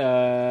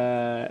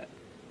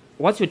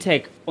 what's your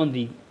take on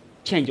the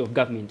change of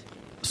government?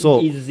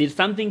 So is it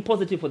something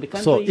positive for the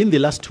country? So in the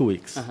last 2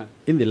 weeks,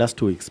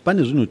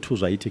 pane zvinhu two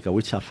zvaitika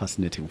which are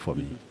fascinating for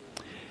me.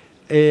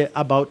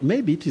 About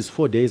maybe it is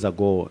 4 days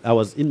ago, I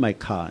was in my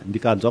car.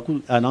 Ndikanzwa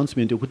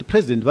announcement yokuti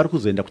president vari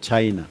kuzoenda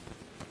kuChina.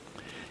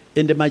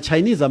 And my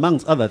Chinese,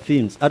 amongst other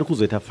things, ari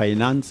kuzoita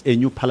finance a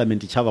new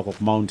parliament ichava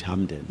Mount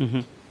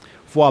Hamden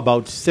for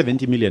about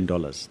 $70 million.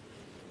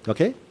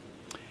 Okay?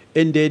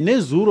 And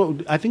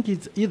nezuro, I think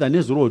it's either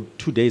nezuro or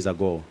 2 days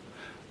ago,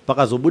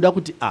 pakazobuda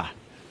kuti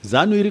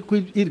ZANU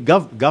iri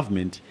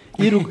government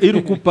iri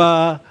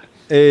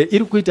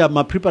kuita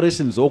ma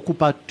preparations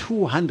okupa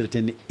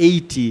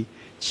 280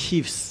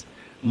 chiefs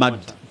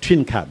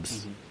twin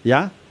cabs.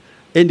 Yeah?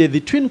 And the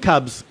twin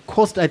cabs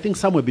cost, I think,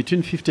 somewhere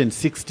between 50 and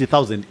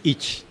 60,000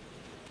 each.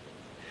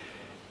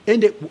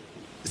 And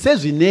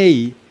says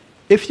Vinay,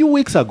 a few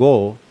weeks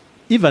ago,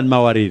 Ivan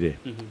Mawarire,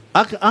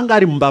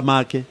 angari mumba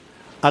make,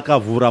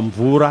 akavura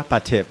mvura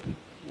patep.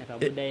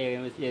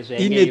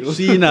 Ine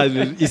tsvina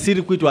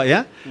isiri kuitwa,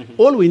 yeah?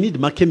 All we need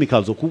ma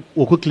chemicals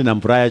okucleana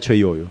mvura yacho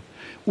iyoyo.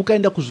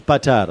 Ukaenda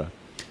kuzvipatara,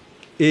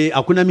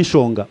 hakuna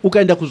mishonga.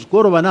 Ukaenda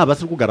kuzvikoro vana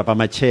havasiri kugara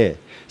pamachair.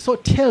 So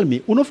tell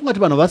me, unofunga kuti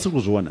vanhu vasiri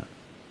kuzviona?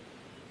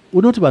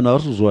 Unoti vanhu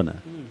havari kuzviona?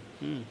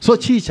 So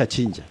chii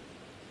chachinja?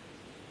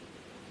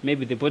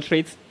 Maybe the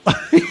portraits.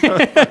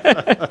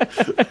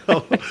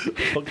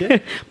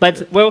 Okay.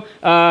 But, well,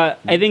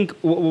 I think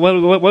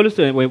while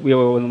we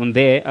were on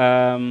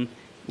there,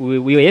 we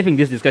were having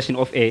this discussion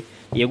of there's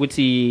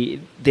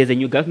a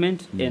new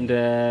government and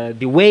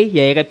the way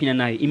yakapinda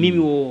nayo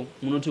imimi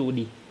munoti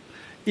udi.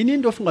 Ini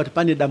ndofunga kuti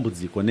pane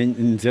dambudziko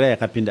nenzira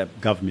yakapinda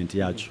government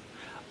yacho.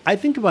 I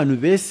think vanhu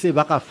vese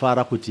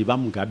vakafara kuti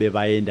vamugabe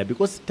vaenda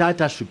because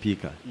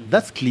tatashupika.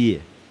 That's clear.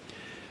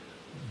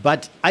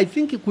 But I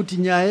think kuti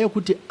nyaya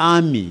yokuti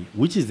army,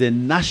 which is a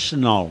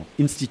national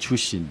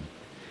institution,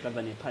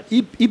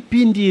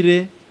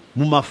 ipindire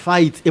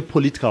mumafights a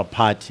political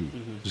party,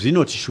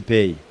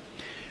 zvinotishupei.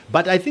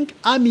 But I think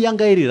army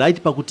yanga iri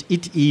right pakuti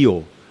iti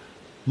iyo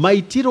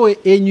maitiro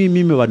enyu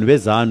imimi vanhu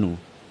veZANU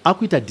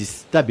akuita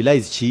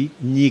destabilize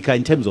nyika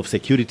in terms of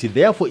security.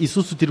 Therefore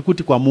isusu tiri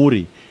kuti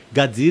kwamuri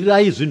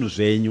gadzirirai zvinhu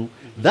zvenyu.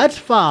 That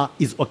far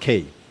is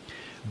okay.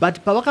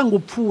 But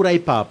pavakangopfuura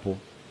ipapo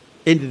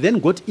and then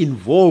got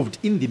involved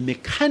in the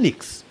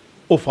mechanics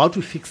of how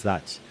to fix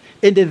that.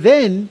 And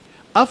then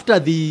after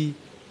the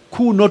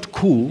coup not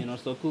coup, Not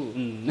so cool.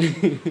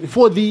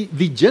 for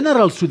the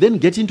generals to then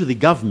get into the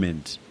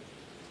government,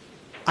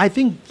 I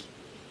think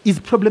is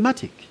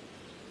problematic.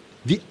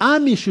 The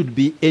army should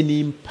be an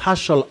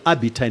impartial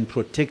arbiter and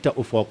protector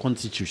of our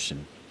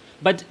constitution.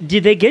 But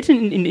did they get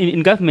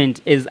in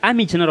government as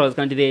army generals?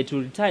 Can they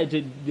to retire,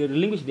 to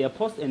relinquish their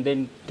post and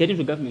then get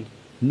into government?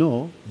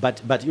 No,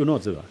 but you know,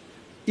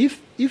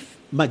 if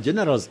my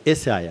generals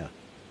esaya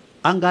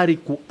angari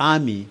ku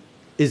army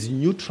as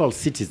neutral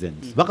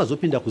citizens,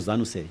 vakazopinda ku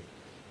ZANU say,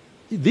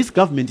 this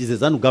government is a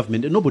ZANU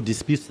government and nobody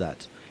disputes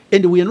that.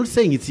 And we are not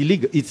saying it's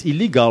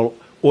illegal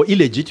or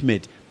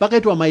illegitimate.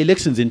 Pakaitwa my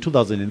elections in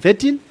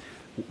 2013,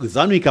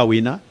 ZANU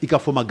ikawina,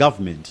 ikafoma a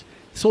government.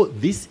 So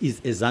this is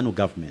a ZANU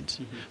government.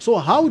 So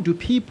how do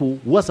people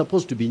who are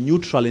supposed to be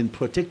neutral and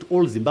protect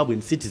all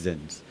Zimbabwean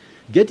citizens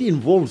get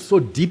involved so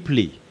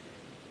deeply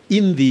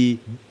in the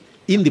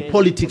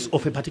politics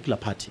of a particular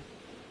party?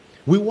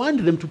 We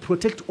want them to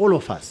protect all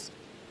of us.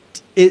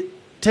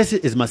 Test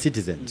as my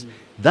citizens.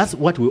 That's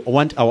what we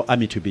want our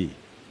army to be.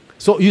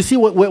 So you see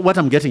what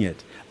I'm getting at?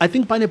 I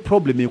think pane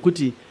problem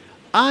yekuti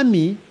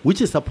army,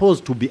 which is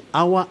supposed to be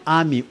our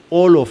army,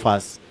 all of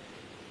us,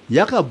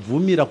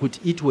 yakabvumira kuti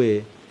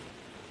itwe,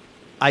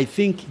 I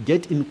think,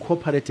 get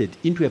incorporated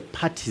into a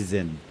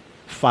partisan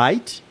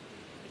fight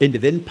and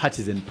then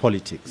partisan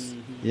politics.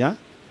 Yeah?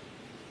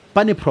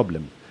 Pane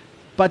problem.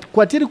 But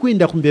kwatiri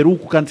kuinda kumberi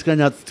uku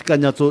kana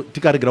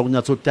tikaregera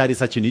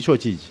kunyatsotarisa chinhu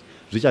ichochi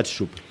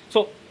zvichatishupa.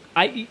 So,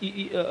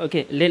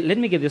 okay, let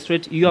me get this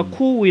straight. You are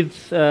cool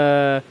with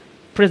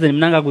President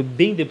Mnangagwa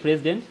being the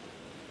president,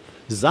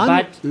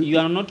 but you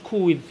are not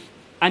cool with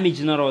army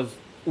generals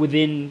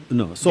within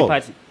the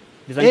party.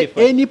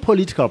 Any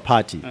political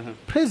party,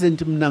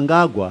 President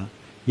Mnangagwa,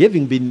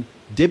 having been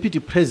deputy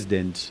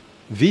president,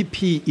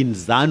 VP in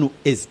ZANU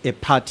as a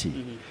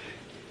party,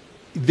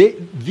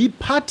 the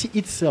party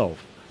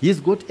itself, he's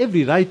got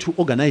every right to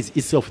organize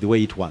itself the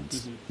way it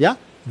wants. Yeah?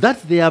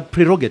 That's their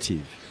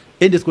prerogative.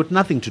 And it's got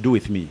nothing to do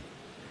with me.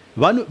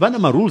 Vana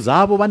ma rules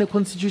avo, vana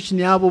constitution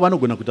yavo,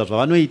 vanogona kuita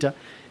zvavanoita.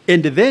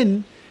 And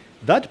then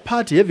that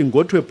party having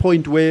got to a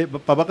point where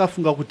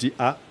pavakafunga kuti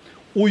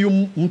uyu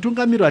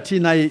mutungamiri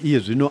atinaye iye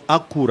zvino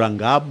akura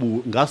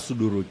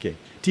ngasuduruke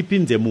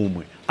tipinze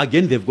mumwe.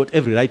 Again, they've got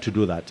every right to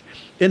do that.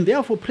 And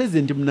therefore,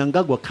 President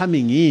Mnangagwa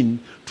coming in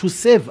to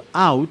save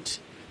out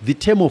the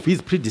term of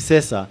his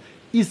predecessor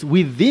is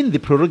within the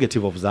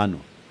prerogative of ZANU.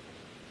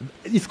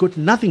 It's got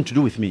nothing to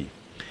do with me.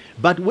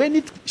 But when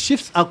it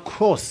shifts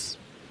across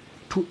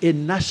to a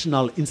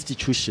national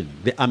institution,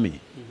 the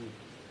army,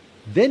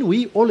 then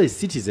we all as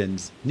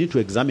citizens need to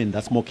examine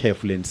that more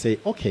carefully and say,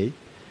 okay,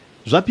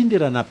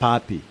 zvapindirana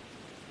papi.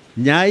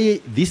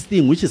 Nyaye, this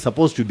thing which is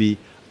supposed to be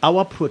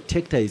our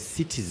protector is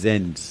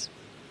citizens,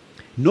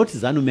 not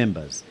ZANU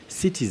members,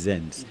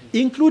 citizens,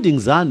 including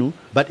ZANU,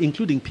 but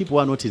including people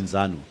who are not in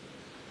ZANU.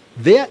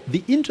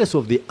 The interest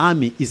of the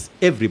army is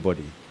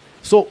everybody.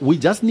 So we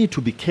just need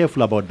to be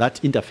careful about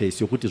that interface.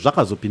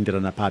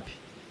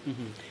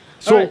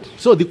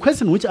 So the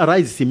question which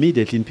arises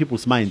immediately in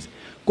people's minds,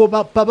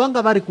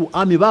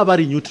 army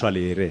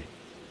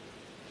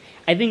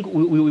I think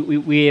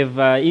we have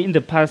in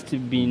the past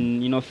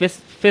been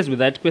faced with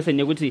that question.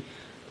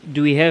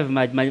 Do we have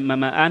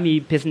my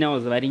army personnel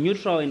very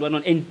neutral and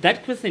whatnot? And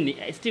that question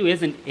still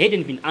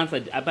hadn't been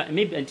answered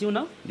maybe until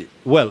now.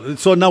 Well,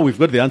 so now we've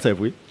got the answer, have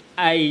we?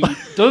 I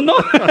don't know.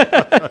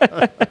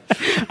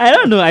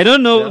 I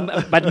don't know.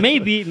 Yeah. But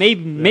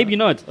maybe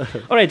not.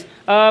 All right.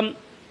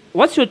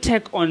 What's your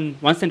take on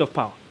one cent of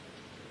power?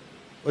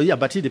 Well, yeah,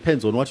 but it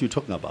depends on what you're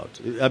talking about.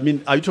 I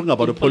mean, are you talking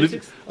about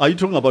Are you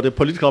talking about a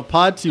political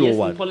party or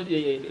what?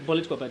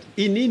 Political party.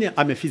 In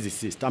I'm a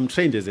physicist. I'm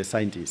trained as a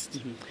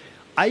scientist.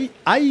 I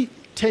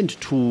tend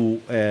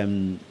to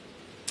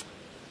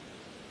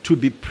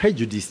be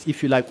prejudiced,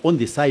 if you like, on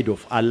the side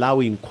of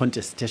allowing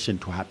contestation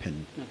to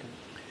happen. Okay.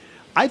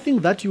 I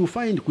think that you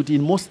find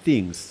in most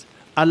things,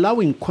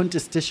 allowing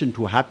contestation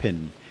to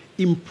happen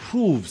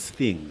improves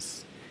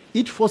things.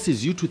 It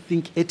forces you to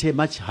think at a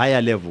much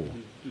higher level.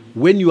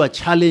 When you are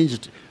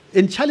challenged,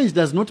 and challenge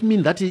does not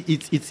mean that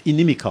it's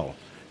inimical.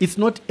 It's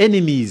not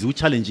enemies who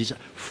challenge each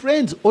other.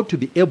 Friends ought to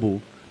be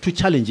able to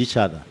challenge each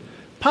other.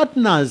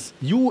 Partners,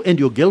 you and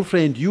your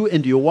girlfriend, you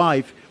and your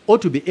wife,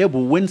 ought to be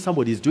able, when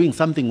somebody is doing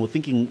something or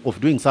thinking of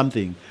doing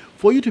something,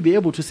 for you to be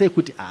able to say,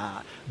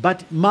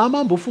 but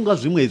mama mbofunga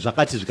zvimwe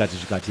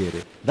zvakati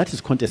ere. That is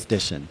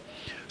contestation.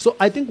 So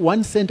I think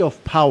 1 cent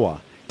of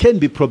power can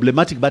be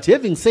problematic. But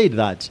having said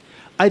that,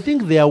 I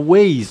think there are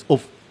ways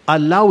of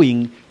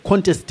allowing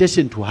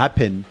contestation to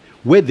happen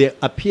where there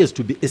appears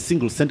to be a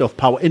single center of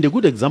power. And a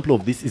good example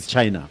of this is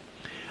China.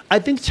 I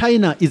think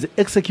China is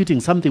executing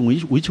something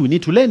which we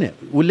need to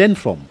learn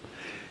from.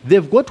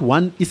 They've got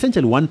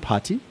essentially one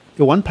party,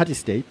 a one-party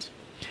state,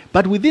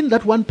 But within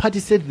that one-party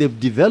state, they've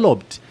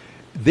developed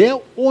their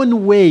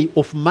own way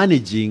of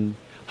managing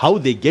how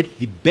they get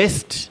the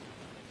best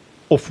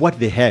of what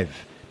they have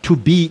to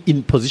be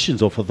in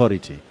positions of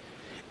authority.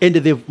 And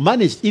they've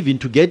managed even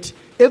to get,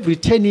 every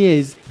 10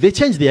 years, they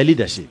change their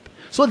leadership.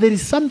 So there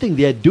is something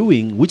they are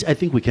doing which I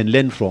think we can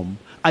learn from.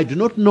 I do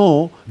not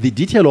know the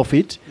detail of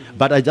it,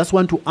 but I just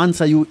want to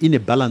answer you in a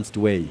balanced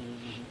way.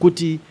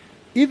 Kuti,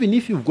 even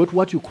if you've got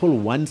what you call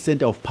one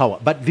center of power,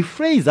 but the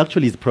phrase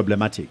actually is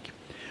problematic.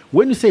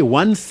 When you say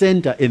one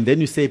center and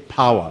then you say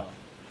power,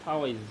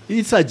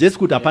 it suggests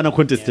good apana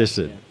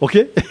contestation.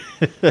 Okay?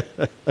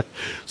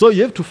 So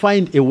you have to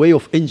find a way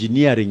of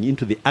engineering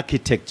into the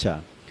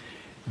architecture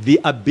the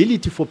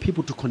ability for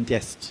people to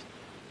contest,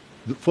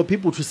 for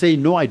people to say,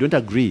 no, I don't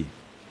agree.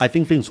 I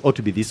think things ought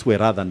to be this way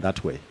rather than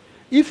that way.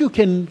 If you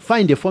can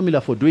find a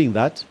formula for doing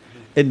that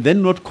and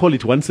then not call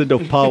it one center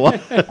of power.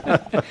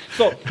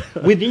 So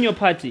within your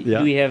party,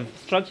 do we have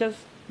structures?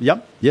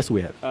 Yeah, yes,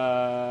 we have.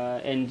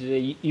 And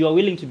you are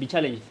willing to be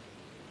challenged?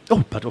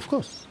 Oh, but of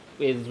course.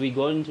 As we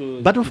go into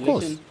but of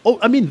course. Oh,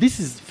 I mean, this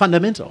is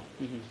fundamental.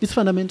 It's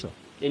fundamental.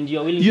 And you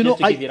are willing to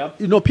give it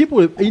up? You know, people,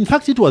 in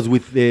fact, it was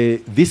with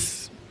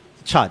this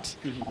chart.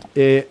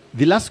 The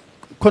last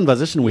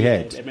conversation we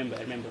had. I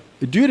remember.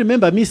 Do you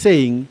remember me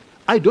saying,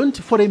 I don't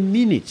for a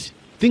minute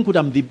think that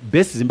I'm the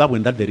best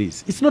Zimbabwean that there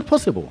is? It's not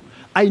possible.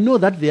 I know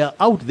that there are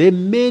out there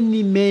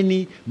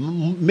many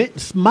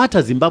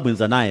smarter Zimbabweans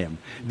than I am.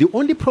 The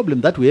only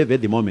problem that we have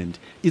at the moment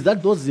is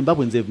that those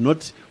Zimbabweans have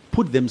not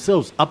put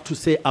themselves up to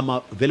say, I'm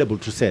available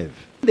to serve.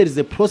 There is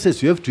a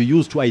process you have to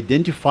use to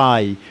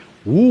identify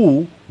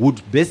who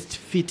would best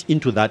fit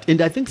into that.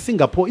 And I think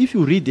Singapore, if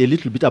you read a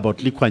little bit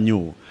about Lee Kuan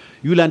Yew,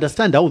 you'll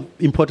understand how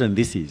important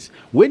this is.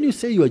 When you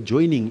say you are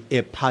joining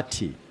a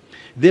party,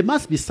 there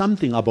must be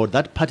something about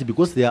that party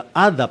because there are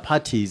other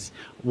parties.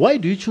 Why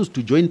do you choose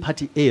to join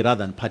party A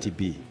rather than party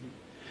B?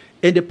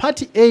 And the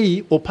party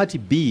A or party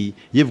B,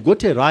 you've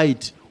got a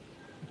right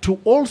to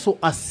also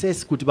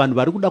assess kuti vanhu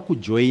vari kuda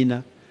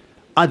kujoina,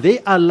 are they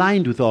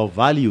aligned with our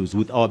values,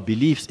 with our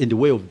beliefs and the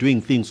way of doing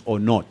things or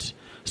not?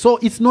 So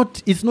it's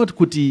not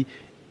kuti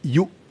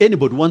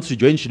anybody wants to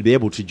join should be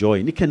able to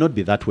join. It cannot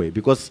be that way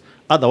because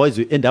otherwise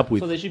you end up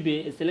with... So there should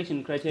be a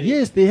selection criteria?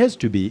 Yes, there has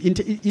to be.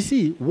 You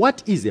see,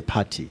 what is a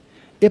party?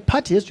 A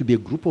party has to be a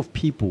group of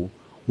people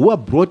who are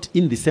brought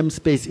in the same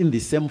space, in the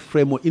same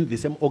framework, in the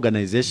same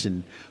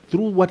organization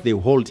through what they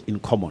hold in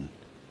common.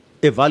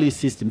 A value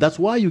system. That's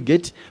why you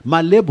get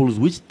my labels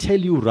which tell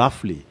you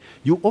roughly.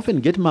 You often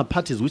get my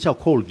parties which are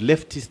called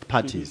leftist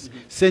parties,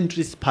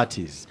 centrist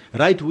parties,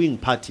 right-wing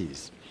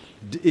parties,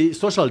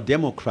 social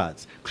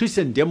democrats,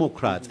 Christian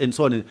democrats, and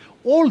so on.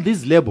 All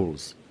these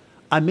labels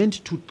are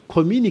meant to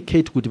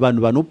communicate with vanhu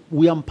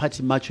vano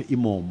party macho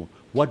imomo.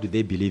 What do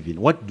they believe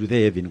in? What do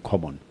they have in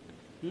common?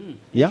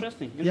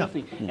 Interesting. Yeah.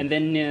 And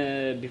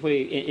then before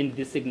you end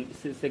this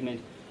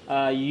segment,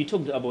 you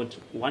talked about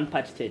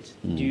one-party state.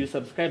 Do you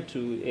subscribe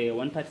to a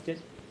one-party state?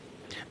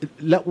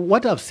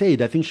 What I've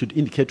said, I think, should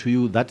indicate to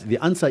you that the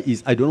answer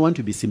is I don't want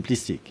to be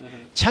simplistic.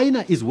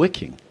 China is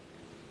working.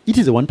 It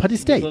is a one-party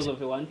state. Because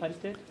of a one-party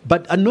state?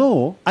 But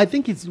no, I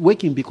think it's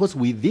working because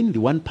within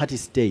the one-party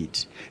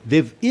state,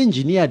 they've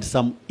engineered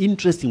some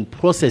interesting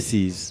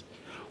processes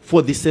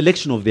for the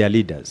selection of their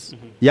leaders.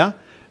 Yeah?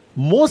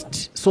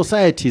 Most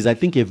societies, I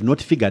think, have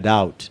not figured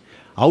out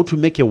how to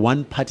make a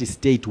one-party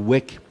state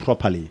work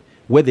properly,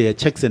 where there are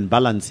checks and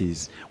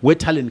balances, where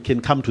talent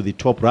can come to the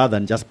top rather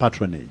than just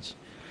patronage.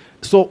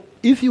 So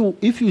if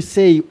you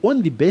say,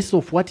 on the basis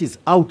of what is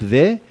out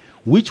there,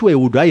 which way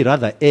would I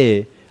rather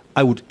err?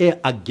 I would err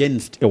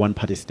against a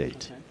one-party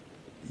state. Okay.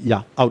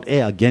 Yeah, I would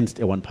err against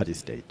a one-party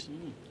state.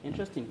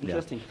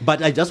 Interesting.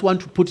 But I just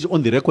want to put it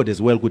on the record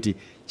as well, Kuti.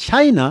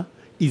 China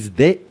is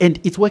there and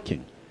it's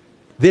working.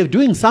 They're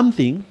doing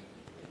something.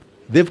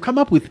 They've come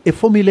up with a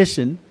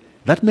formulation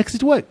that makes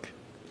it work.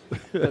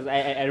 Because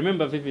I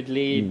remember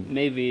vividly,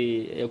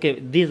 maybe,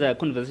 these are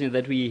conversations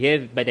that we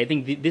have, but I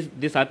think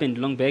this happened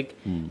long back,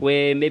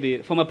 where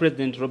maybe former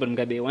President Robert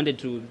Mugabe wanted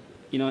to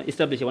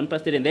establish a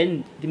one-party state, and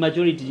then the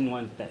majority didn't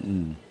want that.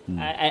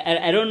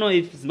 I don't know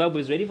if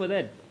Zimbabwe is ready for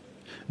that.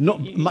 No,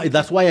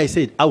 that's why I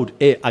said I would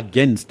err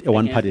against a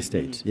one-party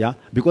state. Yeah,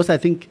 because I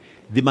think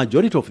the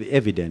majority of the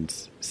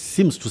evidence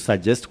seems to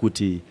suggest,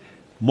 Kuti,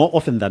 more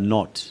often than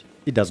not,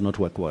 it does not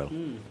work well.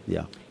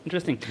 Yeah.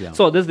 Interesting. Yeah.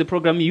 So this is the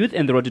program Youth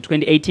and the Road to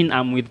 2018.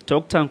 I'm with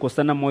Dr.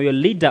 Nkosana Moyo,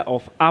 leader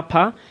of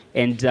APA,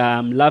 and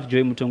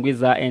Lovejoy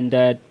Mtongwiza.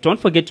 And don't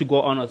forget to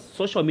go on our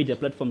social media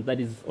platforms. That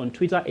is on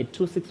Twitter at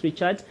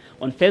 263chat,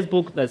 on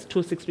Facebook that's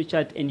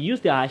 263chat, and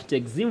use the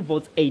hashtag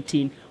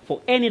ZimVotes18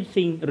 for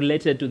anything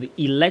related to the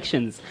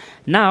elections.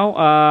 Now,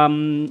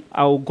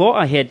 I'll go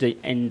ahead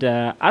and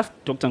ask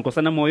Dr.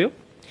 Nkosana Moyo,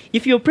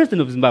 if you're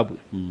president of Zimbabwe,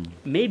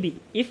 maybe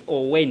if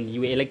or when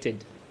you were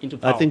elected into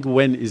power. I think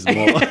when is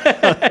more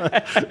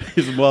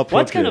is more appropriate.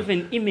 What kind of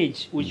an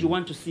image would you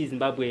want to see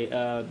Zimbabwe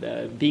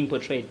being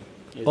portrayed?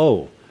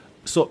 Oh,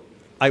 so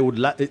I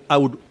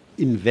would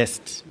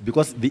invest,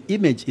 because the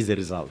image is a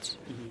result.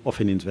 of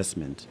an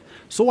investment.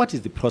 So what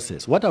is the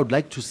process? What I would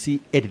like to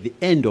see at the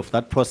end of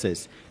that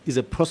process is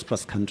a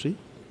prosperous country.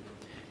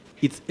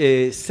 It's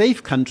a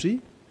safe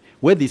country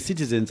where the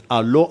citizens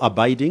are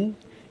law-abiding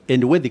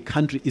and where the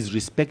country is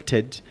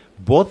respected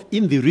both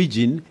in the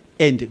region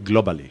and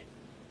globally.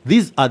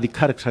 These are the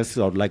characteristics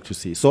I would like to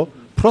see. So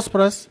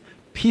prosperous,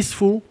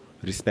 peaceful,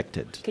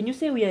 respected. Can you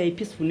say we are a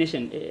peaceful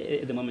nation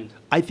at the moment?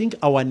 I think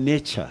our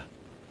nature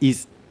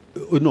is,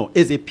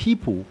 as a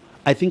people,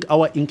 I think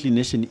our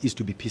inclination is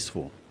to be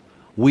peaceful.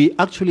 We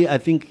actually, I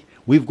think,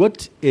 we've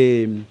got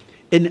an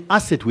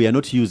asset we are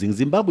not using.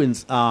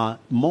 Zimbabweans are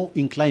more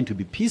inclined to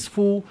be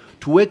peaceful,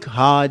 to work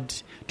hard,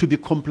 to be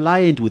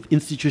compliant with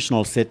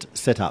institutional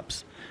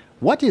setups.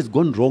 What has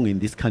gone wrong in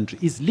this country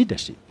is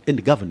leadership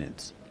and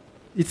governance.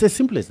 It's as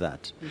simple as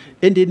that.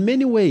 And in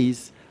many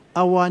ways,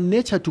 our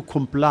nature to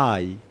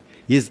comply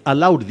has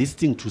allowed this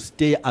thing to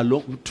stay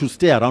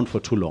around for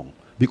too long.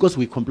 Because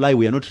we comply,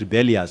 we are not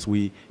rebellious,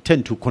 we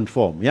tend to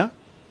conform, yeah?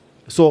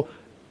 So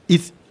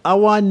it's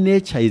our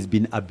nature has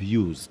been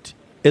abused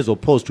as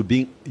opposed to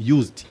being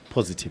used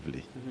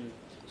positively.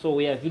 So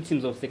we are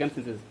victims of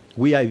circumstances.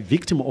 We are a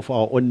victim of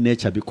our own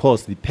nature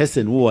because the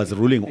person who was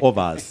ruling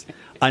over us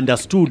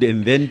understood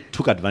and then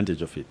took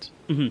advantage of it.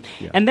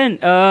 Yeah. And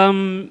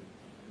then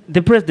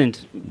the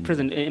President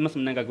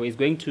Emmerson Mnangagwa, is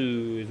going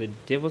to the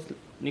Davos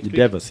next week?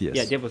 Davos, yes.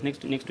 Yeah, Davos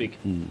next week.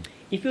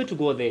 If you were to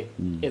go there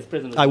as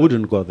President of I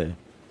wouldn't go there.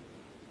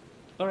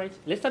 All right,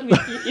 let's start with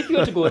if you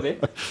were to go there.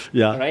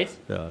 Yeah. Right?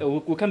 Yeah.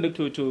 We'll come back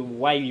to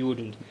why you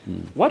wouldn't.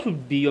 What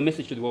would be your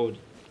message to the world?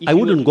 I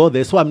wouldn't go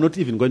there, so I'm not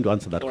even going to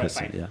answer that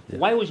question. Right, yeah.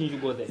 Why wouldn't you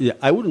go there? Yeah,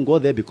 I wouldn't go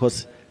there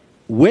because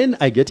when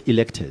I get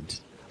elected,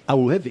 I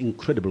will have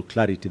incredible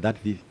clarity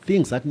that the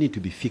things that need to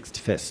be fixed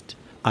first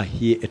are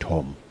here at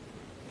home.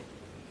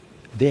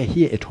 They're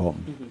here at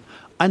home.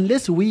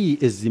 Unless we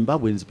as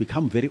Zimbabweans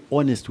become very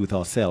honest with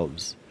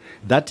ourselves,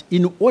 that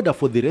in order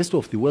for the rest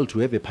of the world to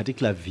have a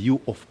particular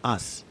view of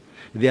us,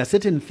 there are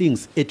certain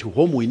things at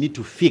home we need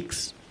to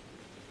fix,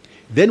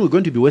 then we're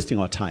going to be wasting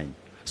our time.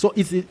 So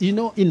it's,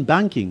 in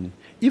banking,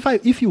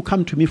 if you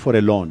come to me for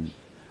a loan,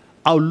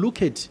 I'll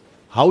look at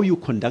how you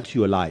conduct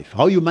your life,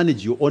 how you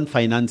manage your own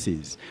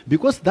finances,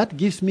 because that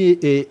gives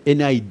me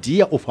an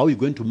idea of how you're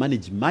going to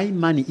manage my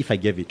money if I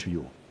gave it to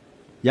you.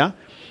 Yeah?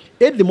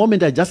 At the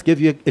moment, I just gave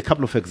you a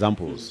couple of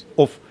examples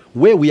of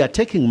where we are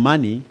taking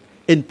money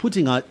and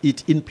putting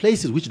it in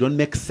places which don't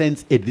make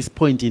sense at this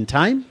point in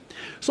time.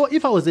 So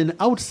if I was an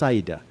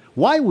outsider,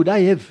 why would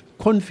I have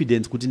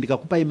confidence kuti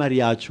ndikakupa imari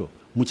yacho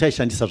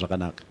muchaishandisa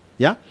zvakanaka?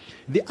 Yeah?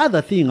 The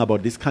other thing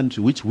about this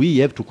country which we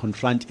have to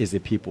confront as a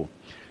people,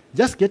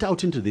 just get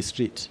out into the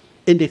street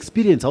and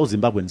experience how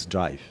Zimbabweans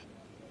drive.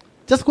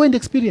 Just go and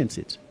experience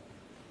it.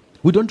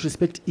 We don't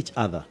respect each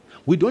other.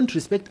 We don't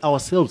respect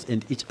ourselves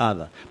and each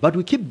other. But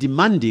we keep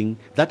demanding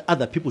that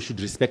other people should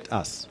respect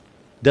us.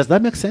 Does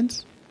that make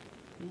sense?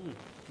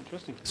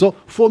 Interesting. So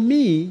for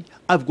me,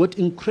 I've got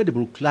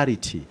incredible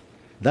clarity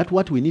that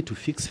what we need to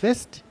fix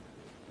first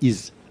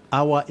is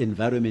our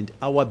environment,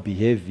 our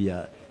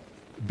behavior.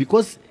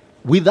 Because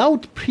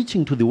without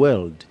preaching to the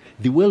world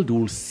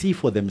will see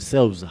for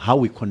themselves how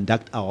we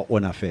conduct our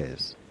own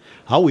affairs,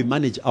 how we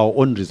manage our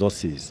own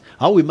resources,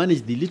 how we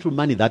manage the little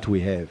money that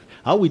we have,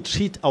 how we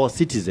treat our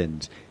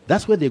citizens.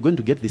 That's where they're going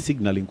to get the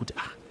signaling.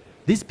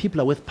 These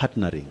people are worth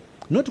partnering.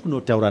 Not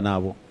kunotaura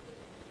navo.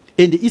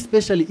 And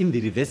especially in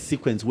the reverse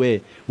sequence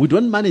where we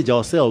don't manage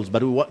ourselves,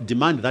 but we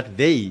demand that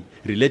they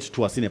relate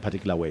to us in a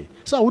particular way.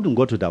 So I wouldn't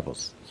go to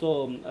Davos.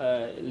 So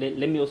let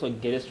me also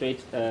get it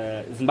straight.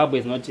 Zimbabwe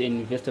is not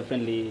an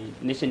investor-friendly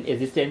nation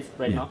as it stands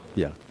right now.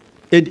 Yeah.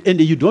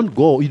 And you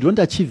don't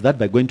achieve that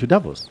by going to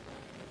Davos.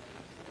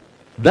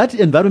 That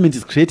environment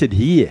is created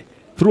here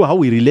through how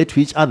we relate to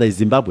each other as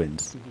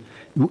Zimbabweans.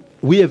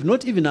 We have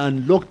not even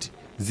unlocked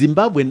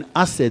Zimbabwean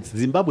assets,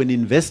 Zimbabwean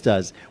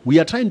investors. We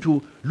are trying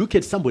to look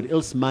at somebody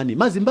else's money.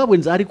 Ma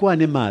Zimbabweans are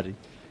ane mari.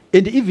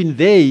 And even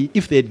they,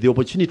 if they had the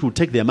opportunity, will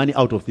take their money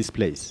out of this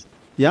place.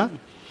 Yeah?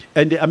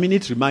 And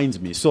it reminds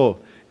me. So,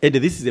 and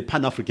this is a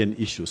Pan-African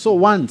issue. So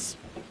once,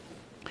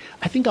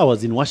 I think I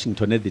was in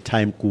Washington at the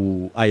time,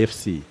 ku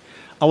IFC.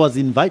 I was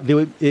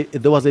invited,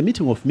 there was a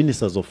meeting of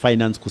ministers of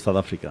finance to South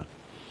Africa.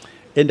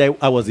 And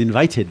I was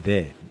invited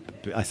there,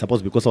 I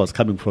suppose because I was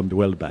coming from the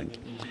World Bank.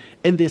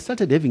 And they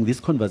started having this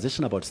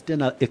conversation about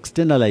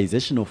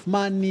externalization of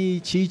money,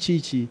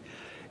 chi.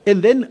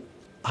 And then,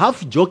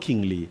 half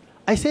jokingly,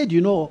 I said,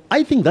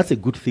 I think that's a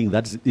good thing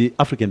that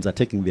Africans are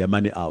taking their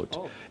money out.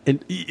 Oh.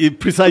 And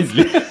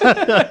precisely,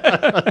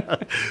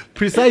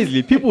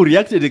 precisely, people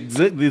reacted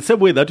exactly the same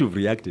way that you've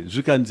reacted.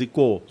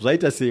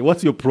 Right? I say,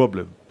 what's your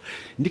problem?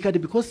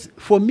 Because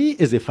for me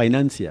as a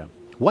financier,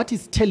 what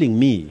is telling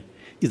me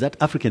is that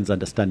Africans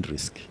understand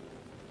risk.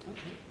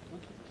 Okay.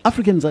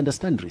 Africans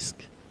understand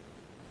risk.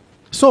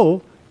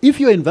 So, if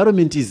your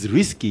environment is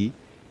risky,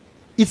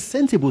 it's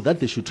sensible that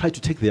they should try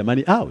to take their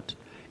money out.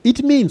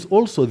 It means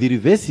also the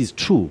reverse is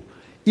true.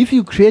 If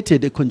you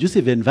created a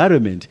conducive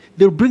environment,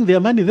 they'll bring their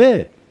money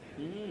there.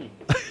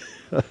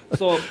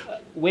 So,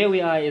 where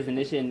we are as a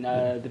nation,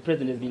 the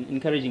president has been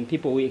encouraging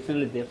people who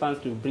extended their funds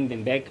to bring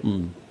them back.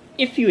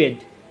 If you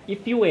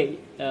were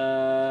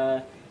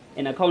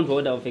an account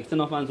holder of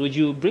external funds, would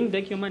you bring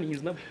back your money in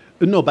Zimbabwe?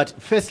 No, but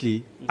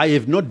firstly, I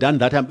have not done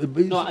that.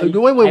 Wait.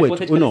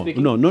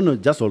 No,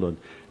 just hold on.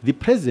 The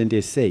president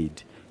has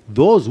said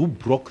those who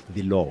broke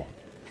the law.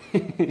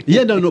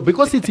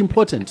 Because it's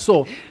important.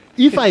 So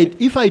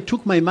if I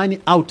took my money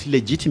out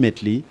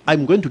legitimately,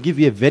 I'm going to give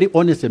you a very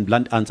honest and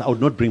blunt answer. I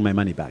would not bring my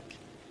money back.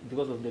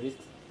 Because of the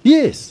risks?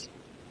 Yes,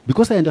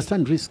 because I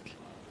understand risk.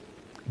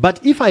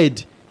 But if I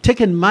had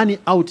taken money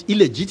out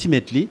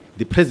illegitimately,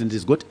 the president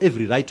has got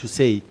every right to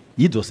say,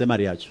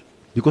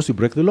 because you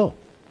break the law.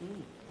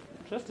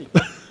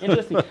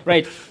 Interesting.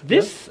 Right.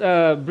 This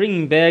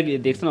bringing back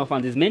the external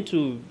funds is meant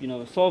to,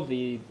 solve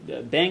the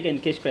bank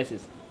and cash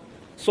crisis.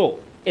 So,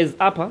 as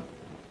APA,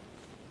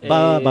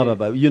 remember,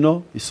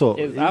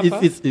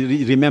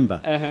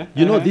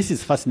 this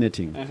is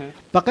fascinating.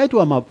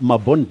 Pakaitwa my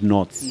bond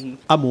notes.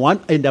 I'm one,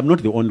 and I'm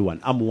not the only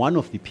one. I'm one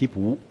of the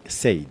people who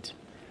said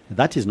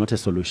that is not a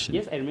solution.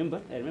 Yes, I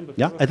remember.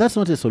 Yeah, that's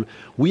not a solution.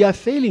 We are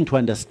failing to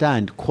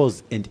understand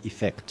cause and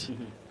effect.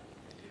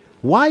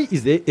 Why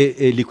is there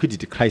a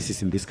liquidity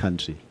crisis in this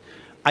country?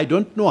 I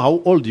don't know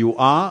how old you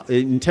are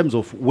in terms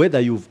of whether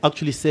you've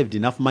actually saved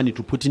enough money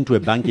to put into a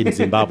bank in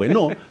Zimbabwe.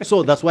 No,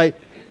 so that's why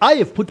I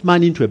have put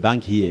money into a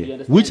bank here,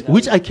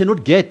 which I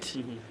cannot get.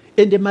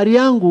 And the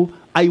Mariangu,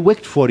 I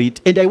worked for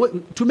it, and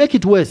to make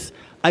it worse,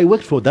 I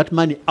worked for that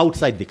money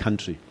outside the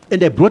country,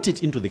 and I brought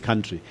it into the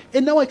country,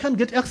 and now I can't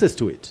get access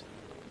to it.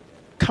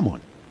 Come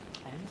on.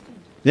 I understand.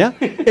 Yeah,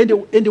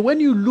 and when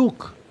you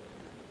look,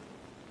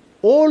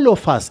 all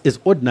of us as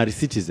ordinary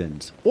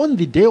citizens, on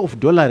the day of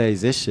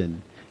dollarization,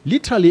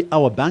 literally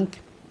our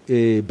bank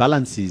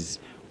balances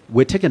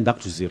were taken back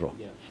to zero.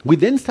 Yeah. We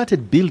then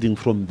started building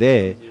from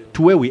there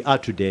to where we are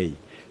today.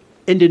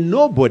 And then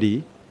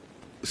nobody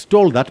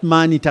stole that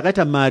money.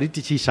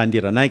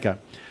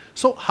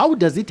 So how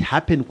does it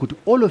happen? Could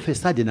all of a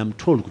sudden I'm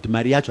told that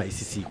mariacho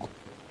isisiko?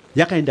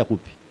 Yakaenda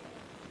kupi?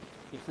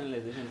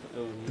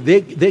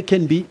 There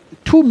can be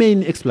two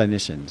main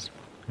explanations.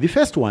 The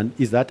first one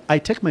is that I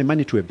take my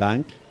money to a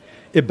bank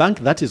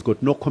that has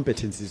got no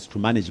competencies to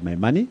manage my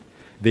money.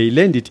 They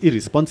lend it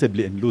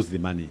irresponsibly and lose the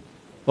money.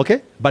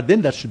 Okay? But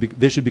then there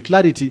should be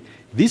clarity.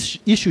 This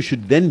issue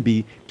should then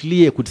be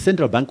clear. Could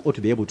central bank ought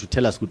to be able to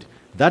tell us, could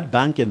that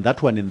bank and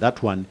that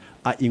one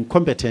are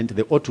incompetent,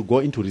 they ought to go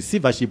into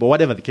receivership or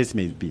whatever the case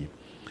may be.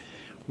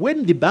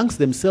 When the banks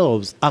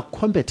themselves are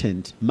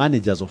competent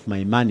managers of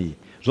my money,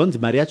 there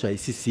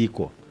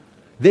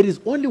is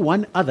only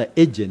one other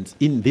agent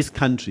in this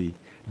country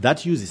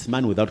that uses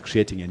money without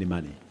creating any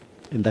money,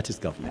 and that is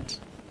government.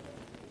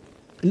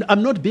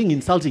 I'm not being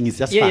insulting, it's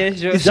just fact. Yeah,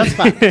 sure. It's just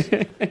fact.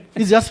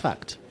 It's just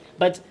fact.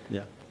 But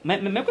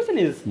my question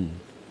is,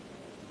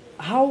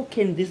 how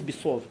can this be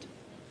solved?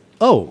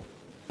 Oh,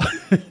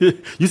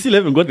 you still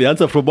haven't got the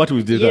answer from what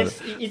we did.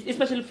 Yes,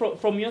 especially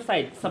from your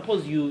side.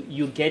 Suppose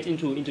you get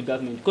into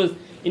government. Because,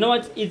 you know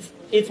what,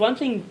 it's one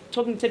thing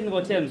talking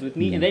technical terms with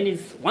me, and then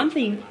it's one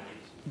thing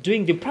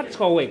doing the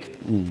practical work.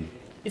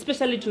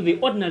 Especially to the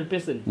ordinary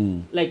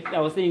person. Like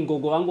I was saying, go.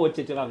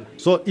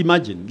 So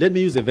imagine, let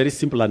me use a very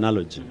simple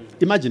analogy.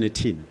 Imagine a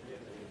tin,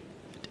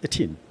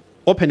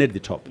 open at the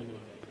top,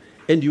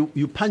 and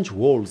you punch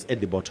holes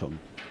at the bottom.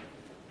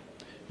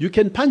 You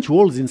can punch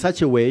holes in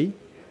such a way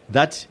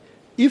that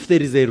if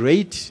there is a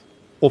rate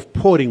of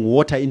pouring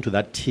water into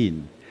that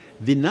tin,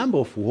 the number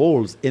of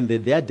holes and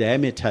their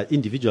diameter,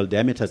 individual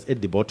diameters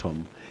at the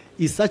bottom,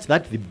 is such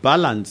that the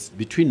balance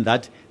between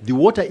that, the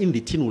water in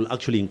the tin will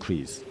actually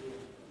increase.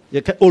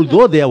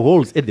 Although there are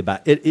holes at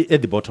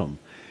the bottom,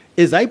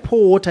 as I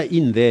pour water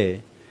in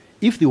there,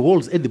 if the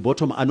holes at the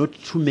bottom are not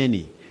too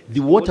many, the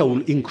water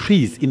will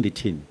increase in the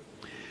tin.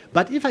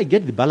 But if I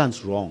get the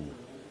balance wrong,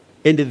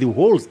 and the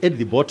holes at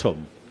the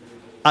bottom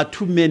are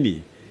too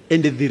many,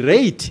 and the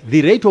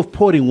rate of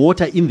pouring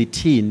water in the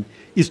tin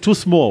is too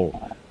small,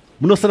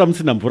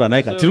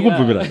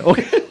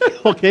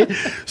 okay.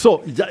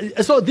 So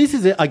this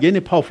is again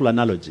a powerful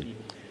analogy.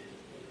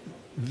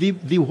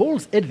 The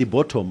holes at the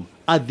bottom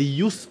are the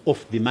use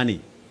of the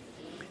money.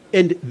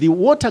 And the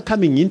water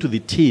coming into the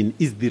tin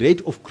is the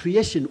rate of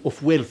creation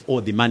of wealth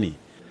or the money.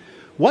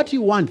 What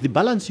you want, the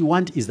balance you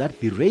want, is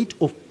that the rate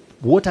of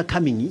water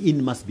coming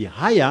in must be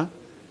higher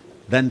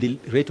than the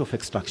rate of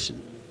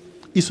extraction.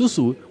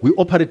 Isusu, we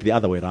operate the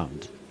other way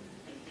around.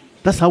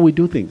 That's how we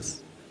do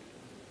things.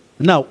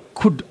 Now,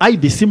 could I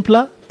be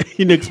simpler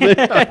in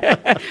explaining?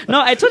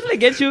 No, I totally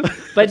get you.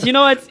 But you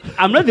know what?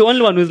 I'm not the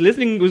only one who's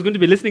going to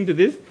be listening to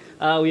this.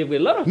 We have a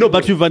lot of No,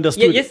 but you've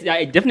understood. Yes,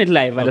 definitely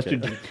I've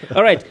understood. Okay.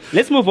 All right,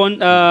 let's move on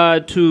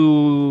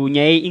to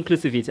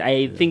inclusivity.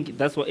 I think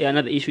that's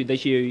another issue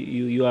that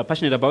you are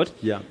passionate about.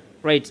 Yeah.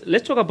 Right,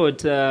 let's talk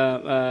about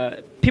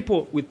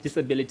people with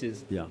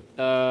disabilities.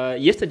 Yeah.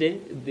 Yesterday,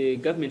 the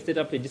government set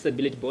up a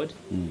disability board,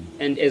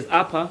 and as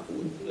APA,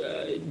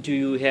 do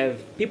you have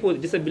people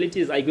with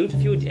disabilities? Are you going to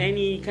field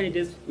any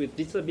candidates with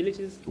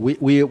disabilities?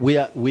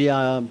 We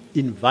are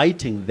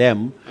inviting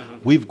them.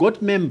 We've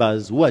got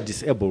members who are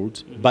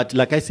disabled, but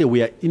like I say,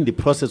 we are in the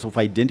process of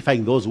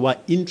identifying those who are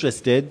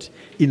interested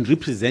in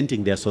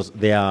representing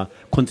their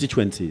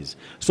constituencies.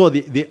 So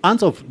the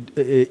answer of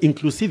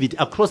inclusivity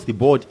across the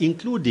board,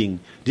 including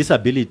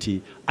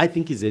disability, I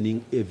think is a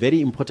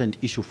very important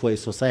issue for a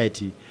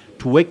society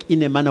to work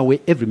in a manner where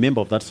every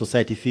member of that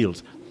society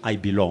feels, I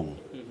belong.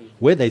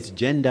 Whether it's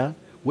gender,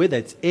 whether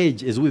it's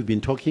age, as we've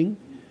been talking,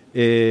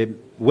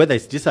 whether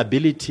it's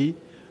disability,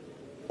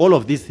 all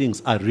of these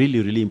things are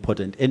really, really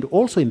important. And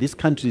also in this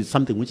country,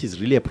 something which is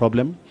really a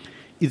problem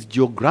is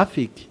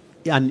geographic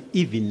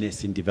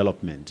unevenness in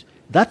development.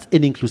 That's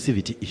an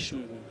inclusivity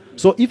issue.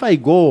 So if I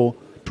go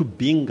to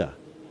Binga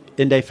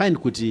and I find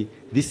Kuti,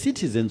 the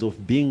citizens of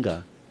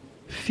Binga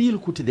feel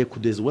Kuti they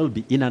could as well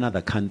be in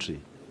another country,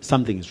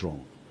 something is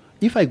wrong.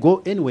 If I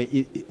go anywhere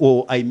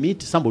or I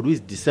meet somebody who is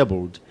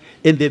disabled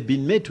and they've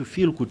been made to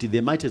feel Kuti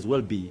they might as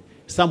well be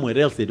somewhere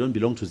else, they don't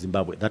belong to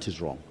Zimbabwe, that is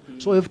wrong.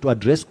 So we have to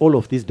address all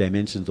of these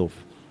dimensions of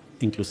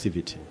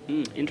inclusivity.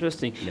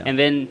 Interesting. Yeah. And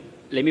then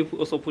let me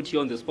also put you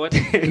on the spot.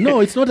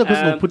 No, it's not a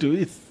question of putting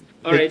you.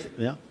 All right.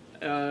 Yeah.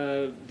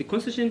 The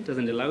Constitution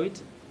doesn't allow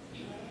it.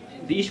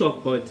 The issue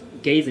about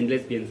gays and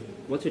lesbians,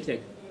 what's your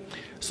take?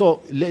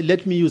 So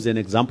let me use an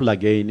example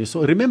again.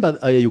 So remember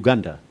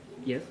Uganda?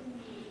 Yes.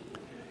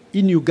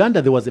 In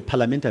Uganda, there was a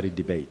parliamentary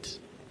debate.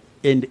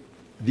 And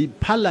the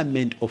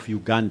parliament of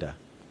Uganda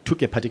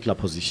took a particular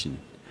position.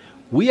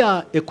 We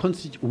are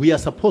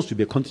supposed to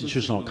be a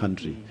constitutional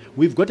country.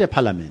 We've got a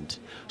parliament.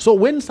 So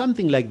when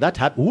something like that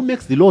happens, who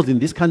makes the laws in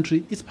this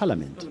country? It's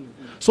parliament.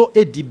 So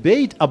a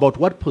debate about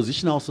what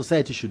position our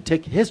society should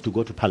take has to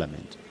go to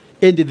parliament.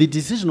 And the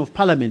decision of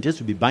parliament has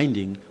to be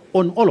binding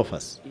on all of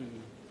us.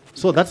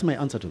 So that's my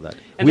answer to that.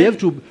 And we have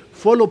to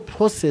follow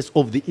process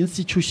of the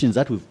institutions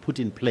that we've put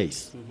in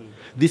place.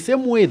 The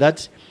same way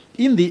that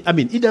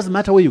it doesn't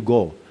matter where you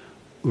go.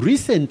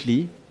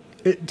 Recently,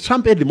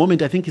 Trump at the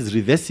moment, I think, is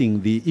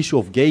reversing the issue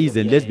of gays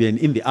and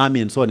lesbians in the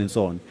army and so on and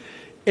so on.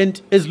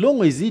 And as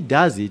long as he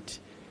does it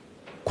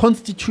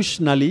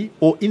constitutionally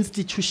or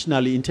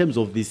institutionally in terms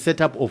of the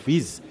setup of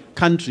his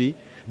country,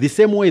 the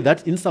same way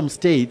that in some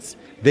states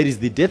there is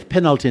the death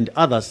penalty and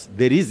others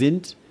there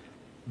isn't,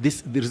 the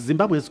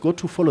Zimbabwe has got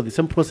to follow the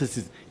same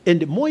processes.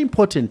 And more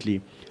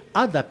importantly,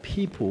 other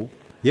people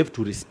have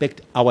to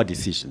respect our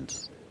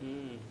decisions.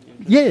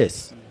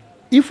 Yes.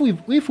 If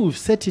we've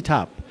set it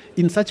up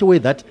in such a way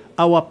that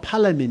our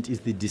parliament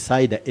is the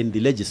decider and the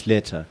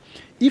legislator,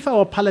 if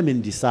our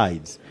parliament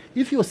decides,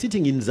 if you're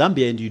sitting in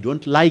Zambia and you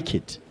don't like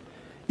it,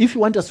 if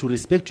you want us to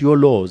respect your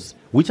laws,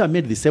 which are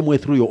made the same way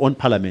through your own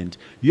parliament,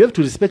 you have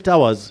to respect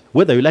ours,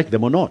 whether you like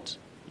them or not.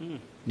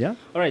 Yeah.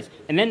 All right.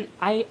 And then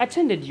I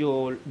attended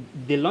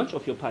the launch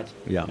of your party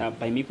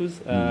by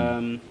Mikus.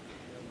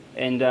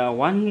 And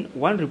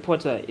one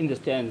reporter in the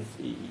stands,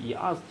 he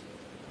asked,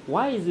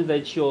 why is it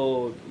that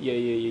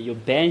your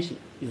bench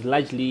is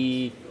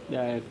largely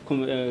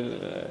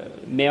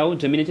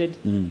male-dominated?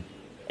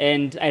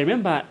 And I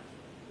remember,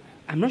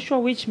 I'm not sure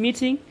which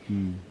meeting,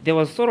 there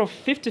was sort of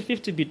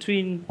 50-50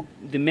 between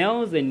the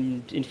males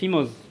and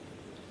females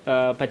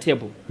per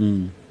table.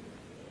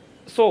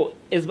 So,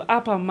 as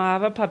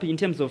APA in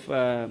terms of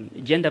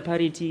gender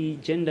parity,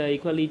 gender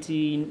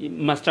equality,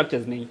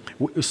 structures.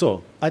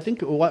 So, I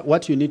think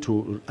what you need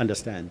to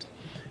understand,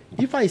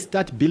 if I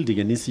start building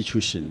an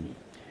institution,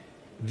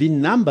 the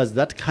numbers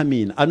that come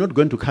in are not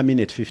going to come in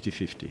at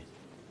 50-50.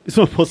 It's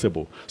not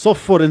possible. So,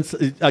 for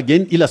instance,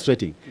 again,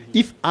 illustrating,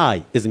 if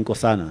I, as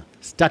Nkosana,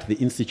 start the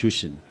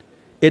institution,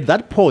 at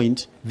that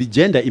point, the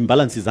gender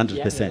imbalance is 100%.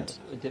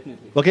 Yeah,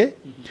 definitely. Okay?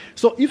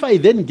 So if I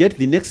then get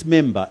the next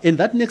member, and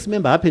that next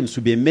member happens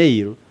to be a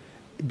male,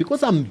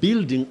 because I'm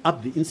building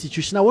up the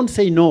institution, I won't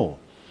say no.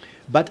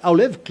 But I'll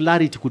have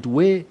clarity with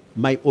where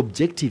my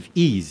objective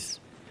is.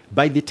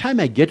 By the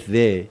time I get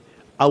there,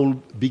 I will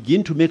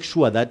begin to make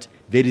sure that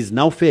there is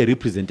now fair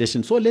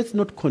representation. So let's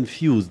not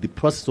confuse the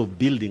process of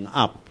building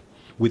up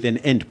with an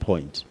end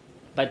point.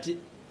 But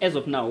as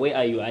of now, where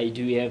are you?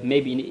 Do you have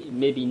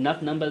maybe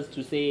enough numbers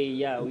to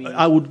say,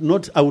 I would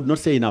not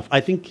say enough. I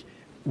think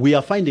we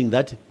are finding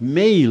that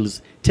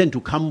males tend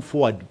to come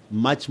forward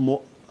much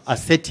more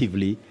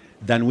assertively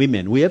than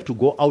women. We have to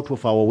go out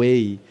of our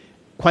way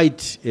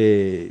quite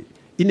in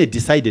a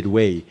decided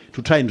way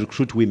to try and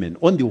recruit women.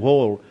 On the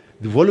whole,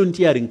 the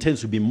volunteering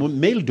tends to be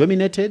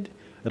male-dominated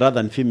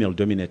rather than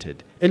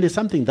female-dominated. And it's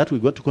something that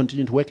we've got to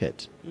continue to work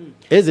at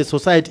as a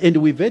society. And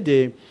we've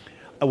had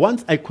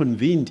once I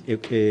convened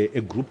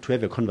a group to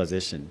have a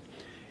conversation,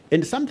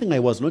 and something I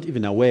was not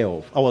even aware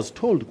of. I was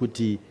told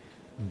that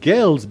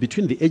girls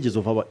between the ages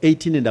of about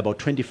 18 and about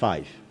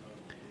 25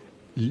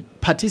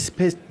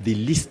 participate the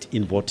least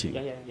in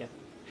voting.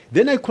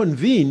 Then I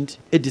convened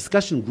a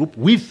discussion group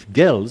with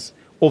girls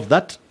of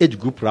that age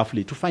group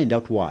roughly to find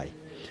out why.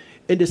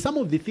 And some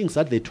of the things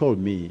that they told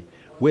me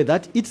were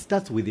that it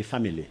starts with the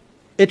family.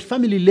 At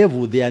family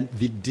level, they are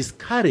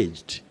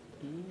discouraged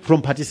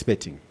from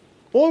participating.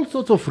 All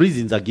sorts of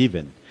reasons are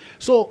given.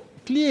 So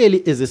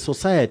clearly, as a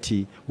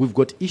society, we've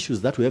got issues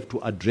that we have to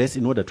address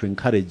in order to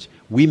encourage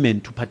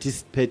women to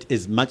participate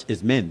as much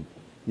as men.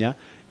 Yeah?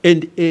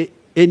 And an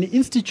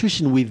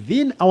institution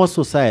within our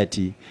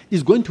society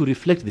is going to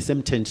reflect the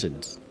same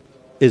tensions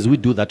as we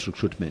do that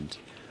recruitment.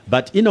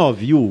 But in our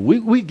view,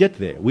 we get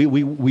there.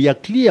 We are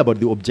clear about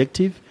the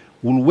objective.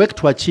 We'll work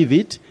to achieve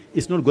it.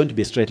 It's not going to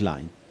be a straight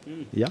line.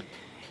 Yeah.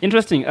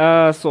 Interesting.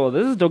 So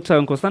this is Dr.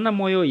 Nkosana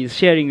Moyo. He's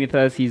sharing with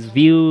us his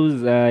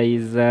views,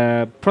 his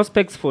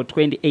prospects for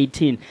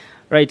 2018.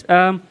 Right.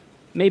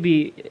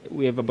 Maybe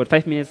we have about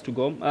 5 minutes to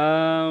go.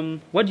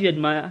 What do you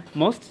admire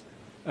most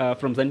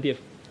from ZANU-PF?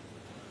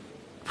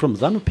 From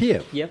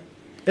ZANU-PF? Yeah.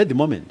 At the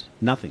moment,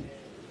 nothing.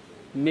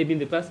 Maybe in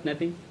the past,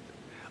 nothing?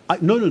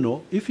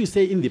 No. If you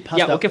say in the past...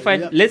 Yeah, okay, fine.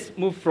 Yeah. Let's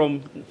move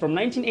from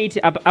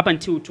 1980 up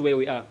until to where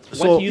we are.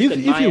 So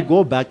if you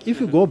go back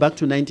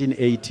to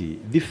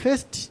 1980, the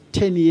first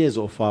 10 years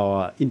of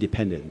our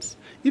independence,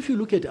 if you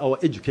look at our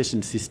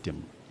education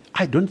system,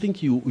 I don't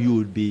think you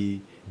would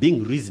be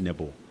being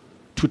reasonable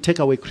to take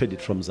away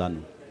credit from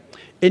ZANU.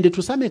 And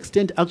to some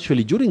extent,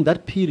 actually, during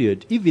that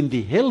period, even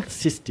the health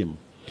system,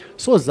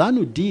 so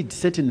ZANU did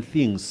certain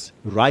things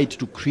right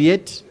to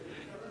create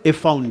a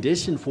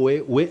foundation for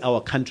where our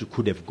country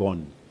could have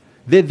gone.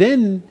 They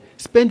then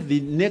spent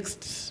the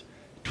next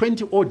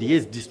 20 odd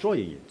years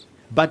destroying it.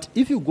 But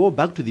if you go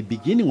back to the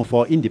beginning of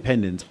our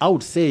independence, I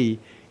would say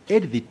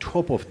at the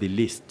top of the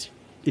list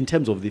in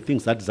terms of the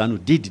things that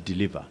ZANU did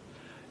deliver.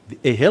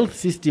 A health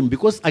system,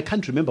 because I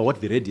can't remember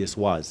what the radius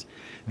was.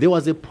 There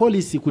was a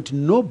policy that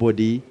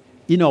nobody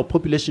in our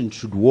population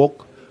should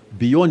walk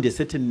beyond a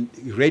certain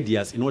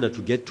radius in order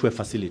to get to a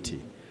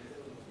facility.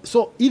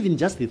 So even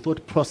just the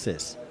thought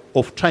process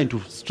of trying to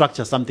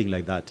structure something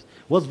like that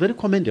was very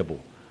commendable.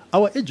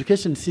 Our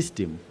education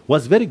system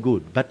was very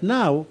good, but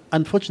now,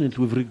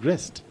 unfortunately, we've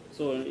regressed.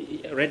 So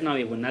right now,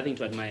 you've got nothing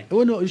to admire.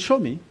 Oh, no, show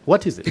me.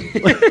 What is it?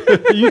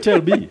 You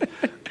tell me.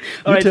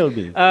 Tell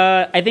me.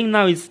 I think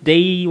now it's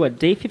day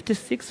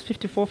 56,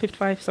 54,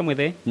 55, somewhere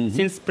there,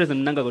 since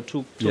President Mnangagwa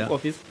took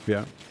office.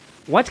 Yeah.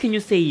 What can you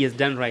say he has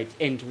done right,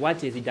 and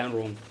what has he done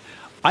wrong?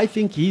 I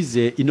think his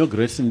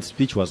inauguration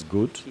speech was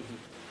good.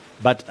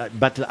 But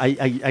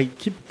I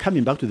keep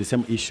coming back to the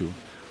same issue.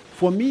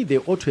 For me, there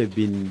ought to have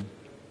been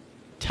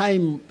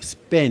time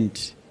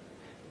spent,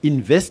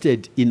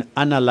 invested in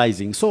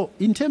analyzing. So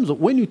in terms of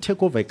when you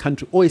take over a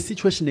country or a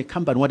situation, a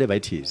company, whatever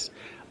it is,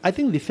 I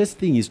think the first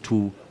thing is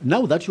to,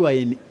 now that you are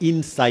an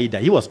insider,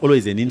 he was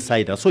always an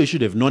insider, so he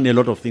should have known a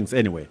lot of things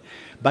anyway.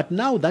 But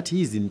now that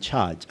he is in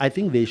charge, I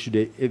think there should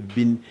have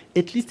been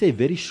at least a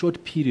very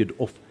short period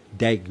of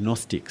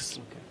diagnostics.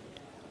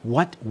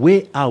 Okay.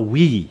 Where are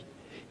we?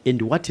 And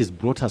what has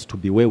brought us to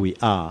be where we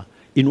are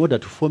in order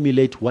to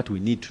formulate what we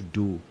need to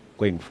do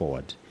going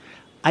forward.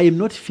 I am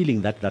not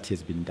feeling that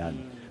has been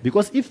done.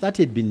 Because if that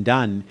had been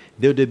done,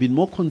 there would have been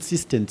more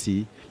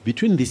consistency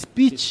between the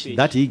speech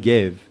that he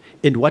gave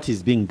and what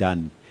is being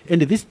done.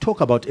 And this talk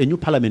about a new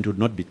parliament would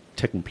not be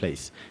taking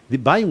place. The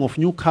buying of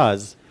new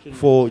cars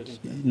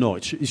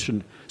it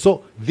shouldn't.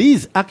 So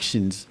these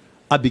actions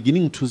are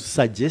beginning to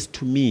suggest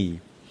to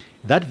me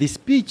that the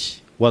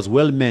speech was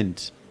well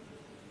meant.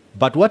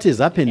 But what has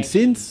happened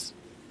since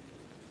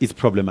is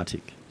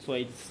problematic. So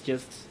it's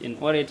just an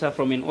orator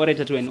from an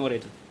orator to an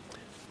orator.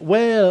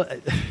 Well,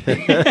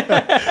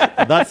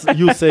 that's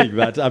you saying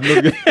that. I'm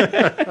not.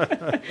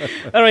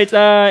 All right.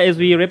 As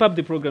we wrap up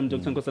the program,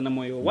 Dr. Nkosana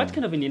Moyo, what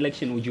kind of an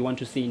election would you want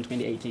to see in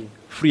 2018?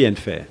 Free and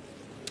fair.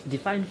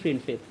 Define free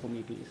and fair for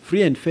me, please.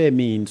 Free and fair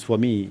means, for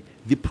me,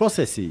 the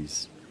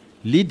processes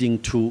leading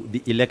to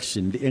the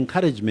election, the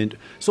encouragement.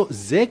 So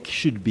ZEC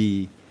should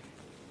be.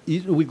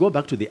 We go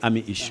back to the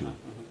army issue.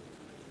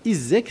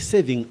 Is ZEC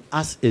serving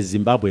us as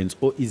Zimbabweans,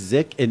 or is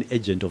ZEC an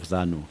agent of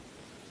ZANU?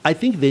 I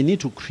think they need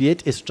to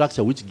create a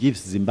structure which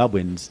gives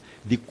Zimbabweans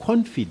the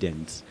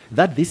confidence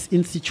that this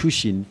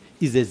institution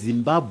is a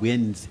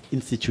Zimbabwean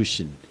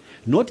institution.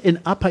 Not an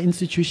upper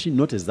institution,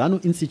 not a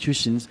ZANU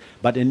institution,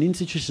 but an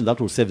institution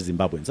that will serve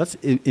Zimbabweans. That's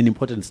an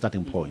important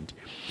starting point.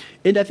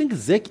 And I think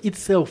ZEC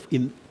itself,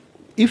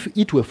 if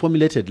it were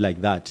formulated like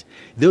that,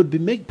 they would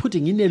be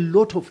putting in a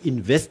lot of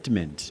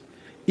investment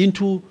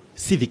into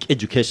civic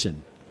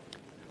education.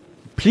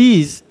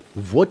 Please,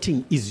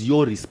 voting is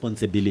your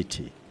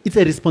responsibility. It's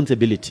a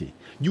responsibility.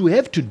 You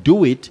have to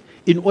do it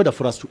in order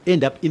for us to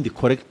end up in the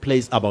correct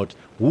place about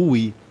who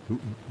we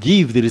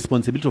give the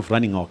responsibility of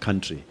running our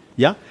country.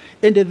 Yeah?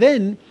 And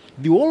then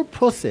the whole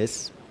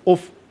process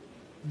of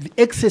the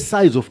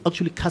exercise of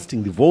actually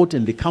casting the vote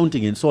and the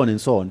counting and so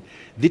on,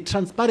 the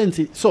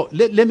transparency. So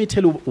let me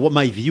tell you what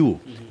my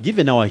view,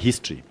 given our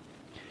history.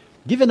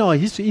 Given our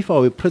history, if I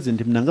were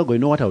President Mnangagwa, you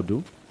know what I would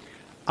do?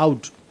 I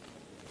would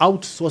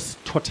outsource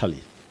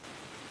totally.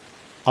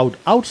 I would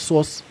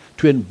outsource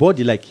to a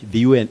body like the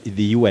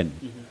UN.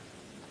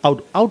 I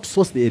would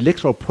outsource the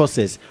electoral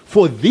process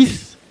for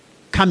this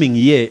coming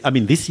year,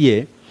 this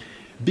year,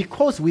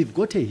 because we've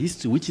got a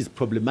history which is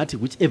problematic,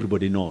 which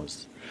everybody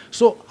knows.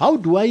 So how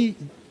do I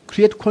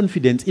create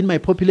confidence in my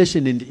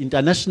population and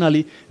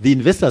internationally, the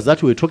investors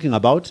that we were talking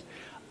about,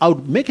 I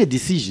would make a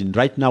decision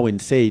right now and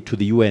say to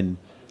the UN,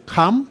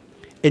 come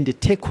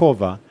and take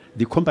over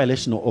the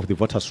compilation of the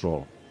voters'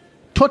 roll.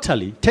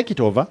 Totally take it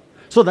over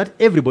so that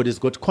everybody's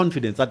got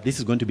confidence that this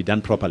is going to be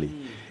done properly.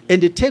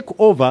 And they take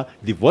over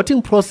the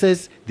voting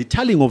process, the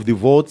tallying of the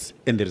votes,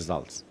 and the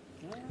results.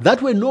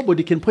 That way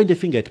nobody can point a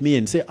finger at me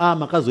and say,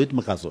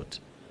 makazot.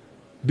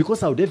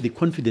 Because I would have the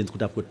confidence,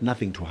 could have got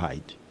nothing to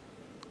hide.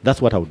 That's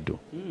what I would do.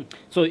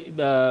 So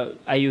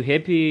are you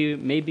happy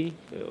maybe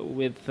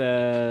with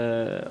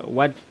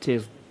what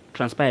has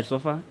transpired so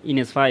far in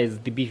as far as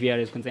the BVR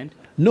is concerned?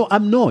 No,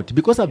 I'm not,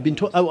 because I've been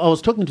I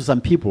was talking to some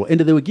people and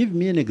they will give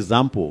me an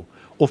example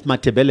of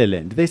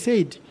Matabeleland. They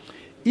said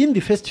in the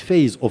first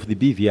phase of the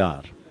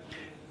BVR,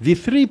 the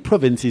 3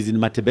 provinces in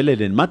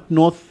Matabeleland, Mat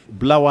North,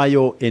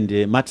 Bulawayo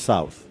and Mat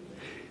South,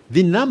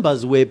 the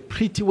numbers were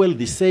pretty well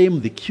the same,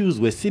 the queues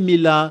were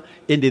similar,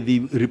 and the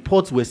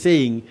reports were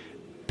saying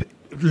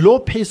low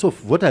pace of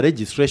voter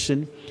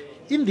registration.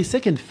 In the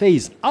second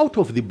phase, out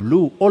of the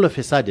blue, all of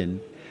a sudden,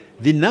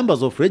 the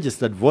numbers of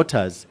registered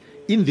voters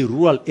in the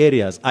rural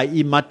areas,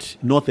 i.e. Mat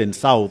North and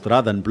South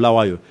rather than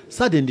Bulawayo,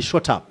 suddenly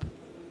shot up.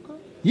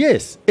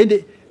 Yes,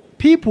 and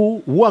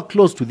people who are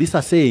close to this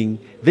are saying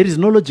there is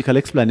no logical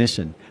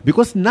explanation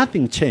because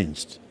nothing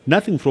changed.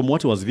 Nothing from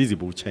what was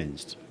visible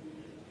changed.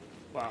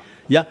 Wow.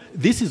 Yeah,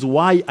 this is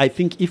why I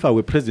think if I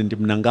were President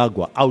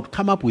Mnangagwa, I would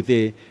come up with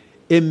a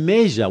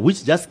measure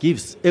which just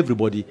gives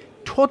everybody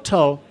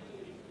total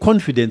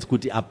confidence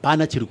kuti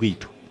apana chiri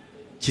kuitwa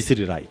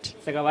chisiri right.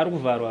 Saka vari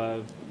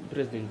kuvarwa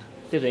president.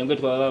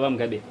 Sezvaingoitwa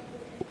vaMugabe.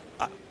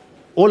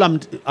 All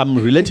I'm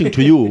relating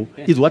to you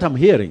is what I'm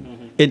hearing.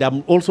 And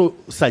I'm also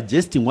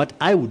suggesting what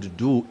I would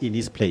do in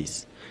his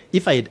place.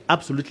 If I had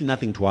absolutely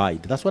nothing to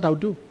hide, that's what I would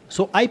do.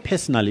 So I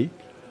personally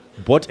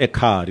bought a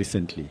car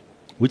recently,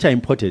 which I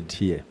imported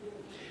here.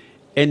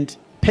 And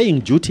paying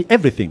duty,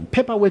 everything,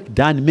 paperwork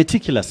done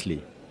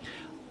meticulously.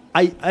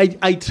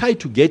 I tried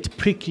to get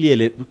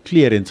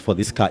pre-clearance for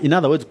this car. In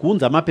other words,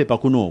 kunza mapepa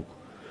kunoku,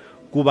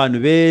 kubantu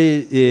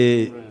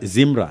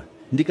Zimra,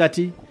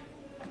 ndikati,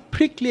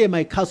 pre-clear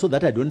my car so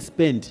that I don't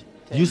spend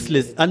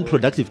useless,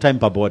 unproductive time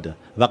per border.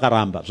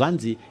 Vakaramba,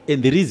 Zvanzi,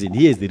 and the reason,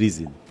 here is the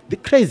reason. The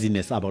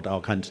craziness about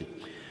our country.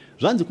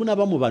 Zvanzi kuna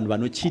vamu vanhu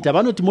vanochita,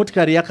 vanoti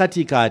motikari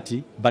yakati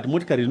kati, but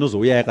motikari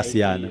inozouya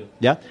yakasiyana.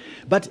 Yeah?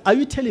 But are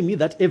you telling me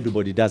that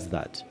everybody does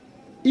that?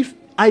 If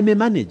I'm a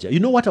manager, you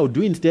know what I would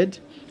do instead?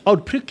 I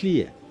would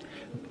pre-clear.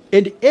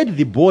 And at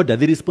the border,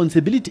 the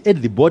responsibility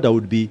at the border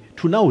would be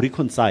to now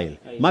reconcile.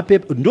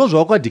 Those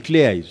who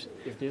declare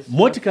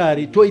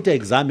motikari toita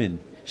examine,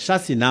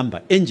 chassis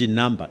number, engine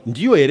number,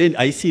 ndiyo eren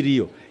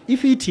aisirio.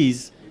 If it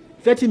is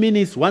 30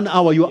 minutes, 1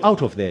 hour, you're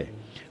out of there.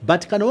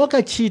 But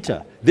kanawaka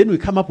cheater, then we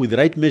come up with the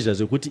right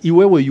measures.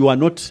 You are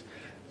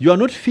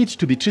not fit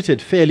to be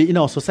treated fairly in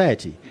our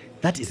society.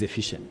 That is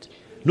efficient.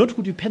 Not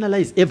could you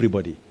penalize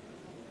everybody.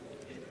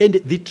 And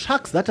the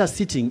trucks that are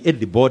sitting at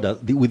the border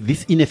with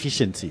this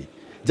inefficiency,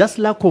 just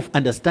lack of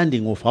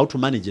understanding of how to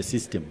manage a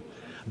system.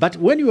 But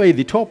when you are at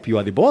the top, you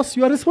are the boss,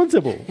 you are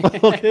responsible.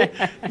 Okay?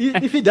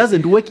 If it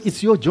doesn't work,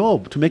 it's your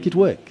job to make it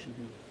work.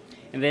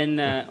 And then,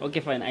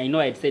 okay, fine. I know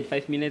I'd said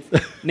 5 minutes.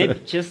 Maybe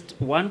just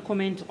one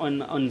comment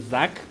on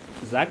ZAC,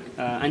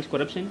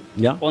 anti-corruption,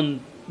 yeah. On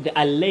the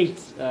alleged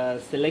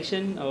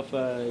selection of,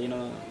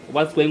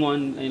 what's going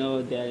on.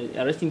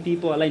 They're arresting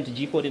people, aligned to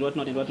G4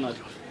 and whatnot.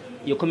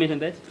 Your comment on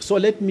that? So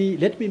let me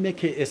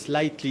make a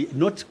slightly,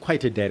 not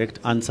quite a direct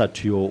answer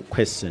to your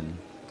question.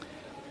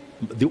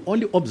 The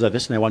only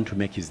observation I want to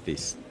make is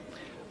this.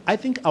 I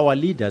think our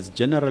leaders,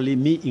 generally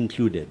me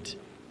included,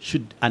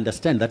 should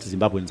understand that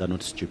Zimbabweans are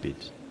not stupid.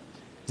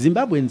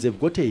 Zimbabweans have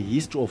got a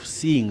history of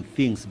seeing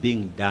things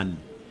being done.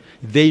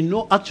 They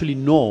actually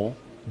know,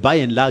 by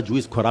and large, who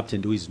is corrupt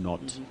and who is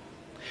not. Mm-hmm.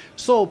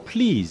 So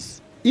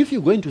please, if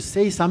you're going to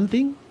say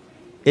something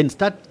and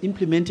start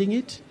implementing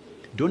it,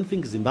 don't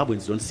think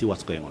Zimbabweans don't see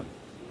what's going on.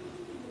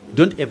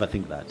 Don't ever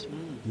think that.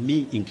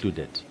 Me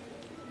included.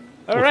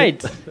 All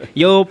right.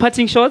 Your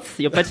parting shots,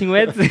 your parting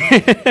words.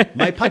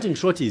 My parting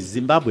shot is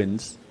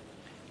Zimbabweans,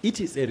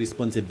 it is a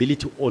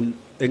responsibility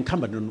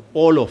incumbent on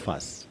all of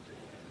us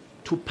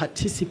to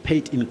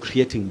participate in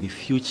creating the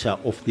future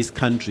of this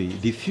country,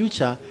 the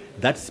future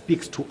that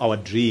speaks to our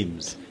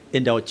dreams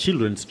and our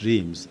children's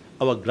dreams,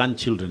 our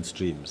grandchildren's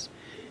dreams.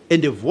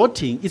 And the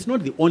voting is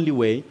not the only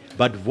way,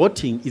 but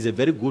voting is a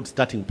very good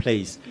starting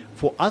place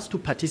for us to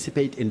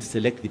participate and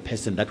select the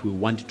person that we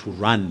want to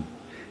run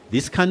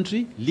this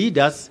country, lead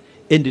us,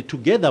 and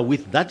together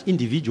with that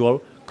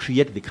individual,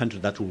 create the country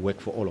that will work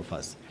for all of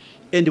us.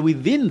 And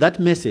within that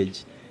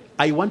message,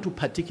 I want to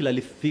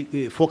particularly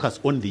focus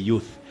on the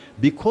youth.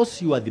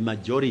 Because you are the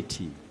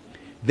majority,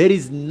 there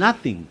is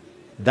nothing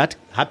that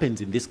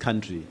happens in this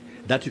country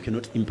that you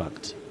cannot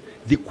impact.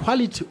 The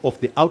quality of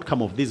the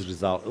outcome of these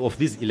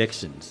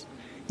elections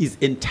is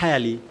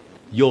entirely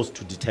yours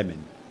to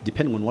determine,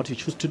 depending on what you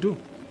choose to do.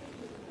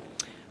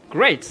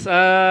 Great.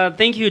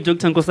 Thank you,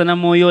 Dr. Nkosana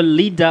Moyo,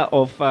 leader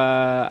of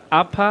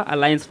APA,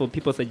 Alliance for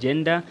People's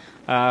Agenda,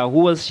 who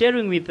was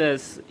sharing with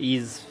us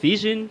his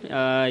vision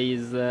for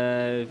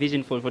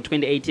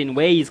 2018,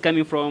 where he's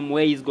coming from,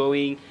 where he's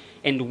going,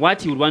 and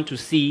what he would want to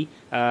see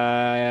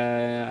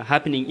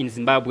happening in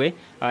Zimbabwe.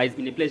 It's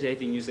been a pleasure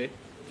having you, sir.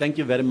 Thank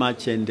you very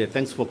much, and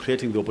thanks for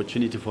creating the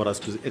opportunity for us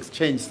to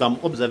exchange some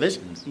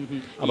observations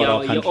about our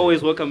country. You're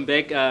always welcome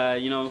back,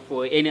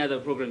 for any other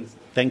programs.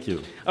 Thank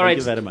you. Thank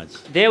you very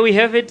much. There we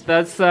have it.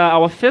 That's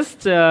our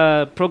first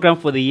program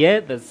for the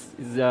year. That's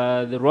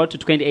the road to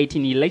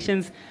 2018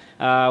 elections.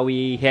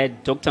 We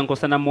had Dr.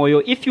 Nkosana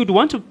Moyo. If you'd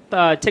want to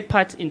take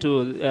part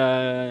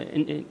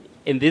into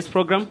in this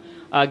program,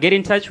 get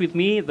in touch with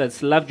me.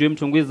 That's Lovejoy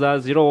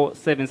Mtongwiza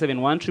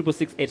 0771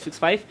 666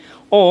 865.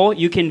 Or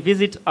you can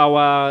visit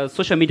our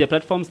social media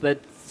platforms.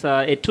 That's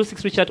at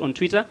 26Richard on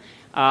Twitter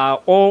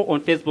or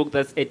on Facebook.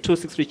 That's at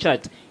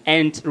 26Richard.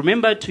 And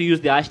remember to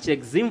use the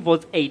hashtag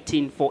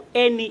ZimVotes18 for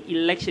any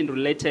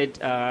election-related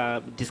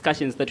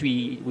discussions that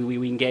we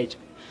engage.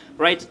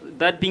 Right.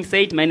 That being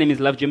said, my name is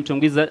Lovejoy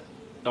Mtongwiza.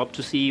 I hope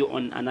to see you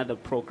on another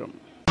program.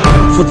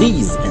 For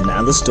these and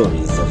other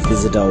stories,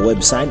 visit our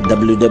website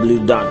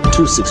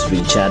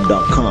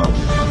www.26richard.com.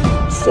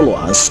 Follow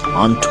us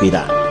on Twitter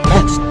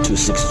at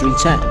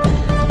 26richard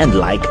and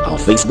like our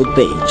Facebook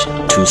page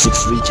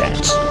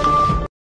 26richard.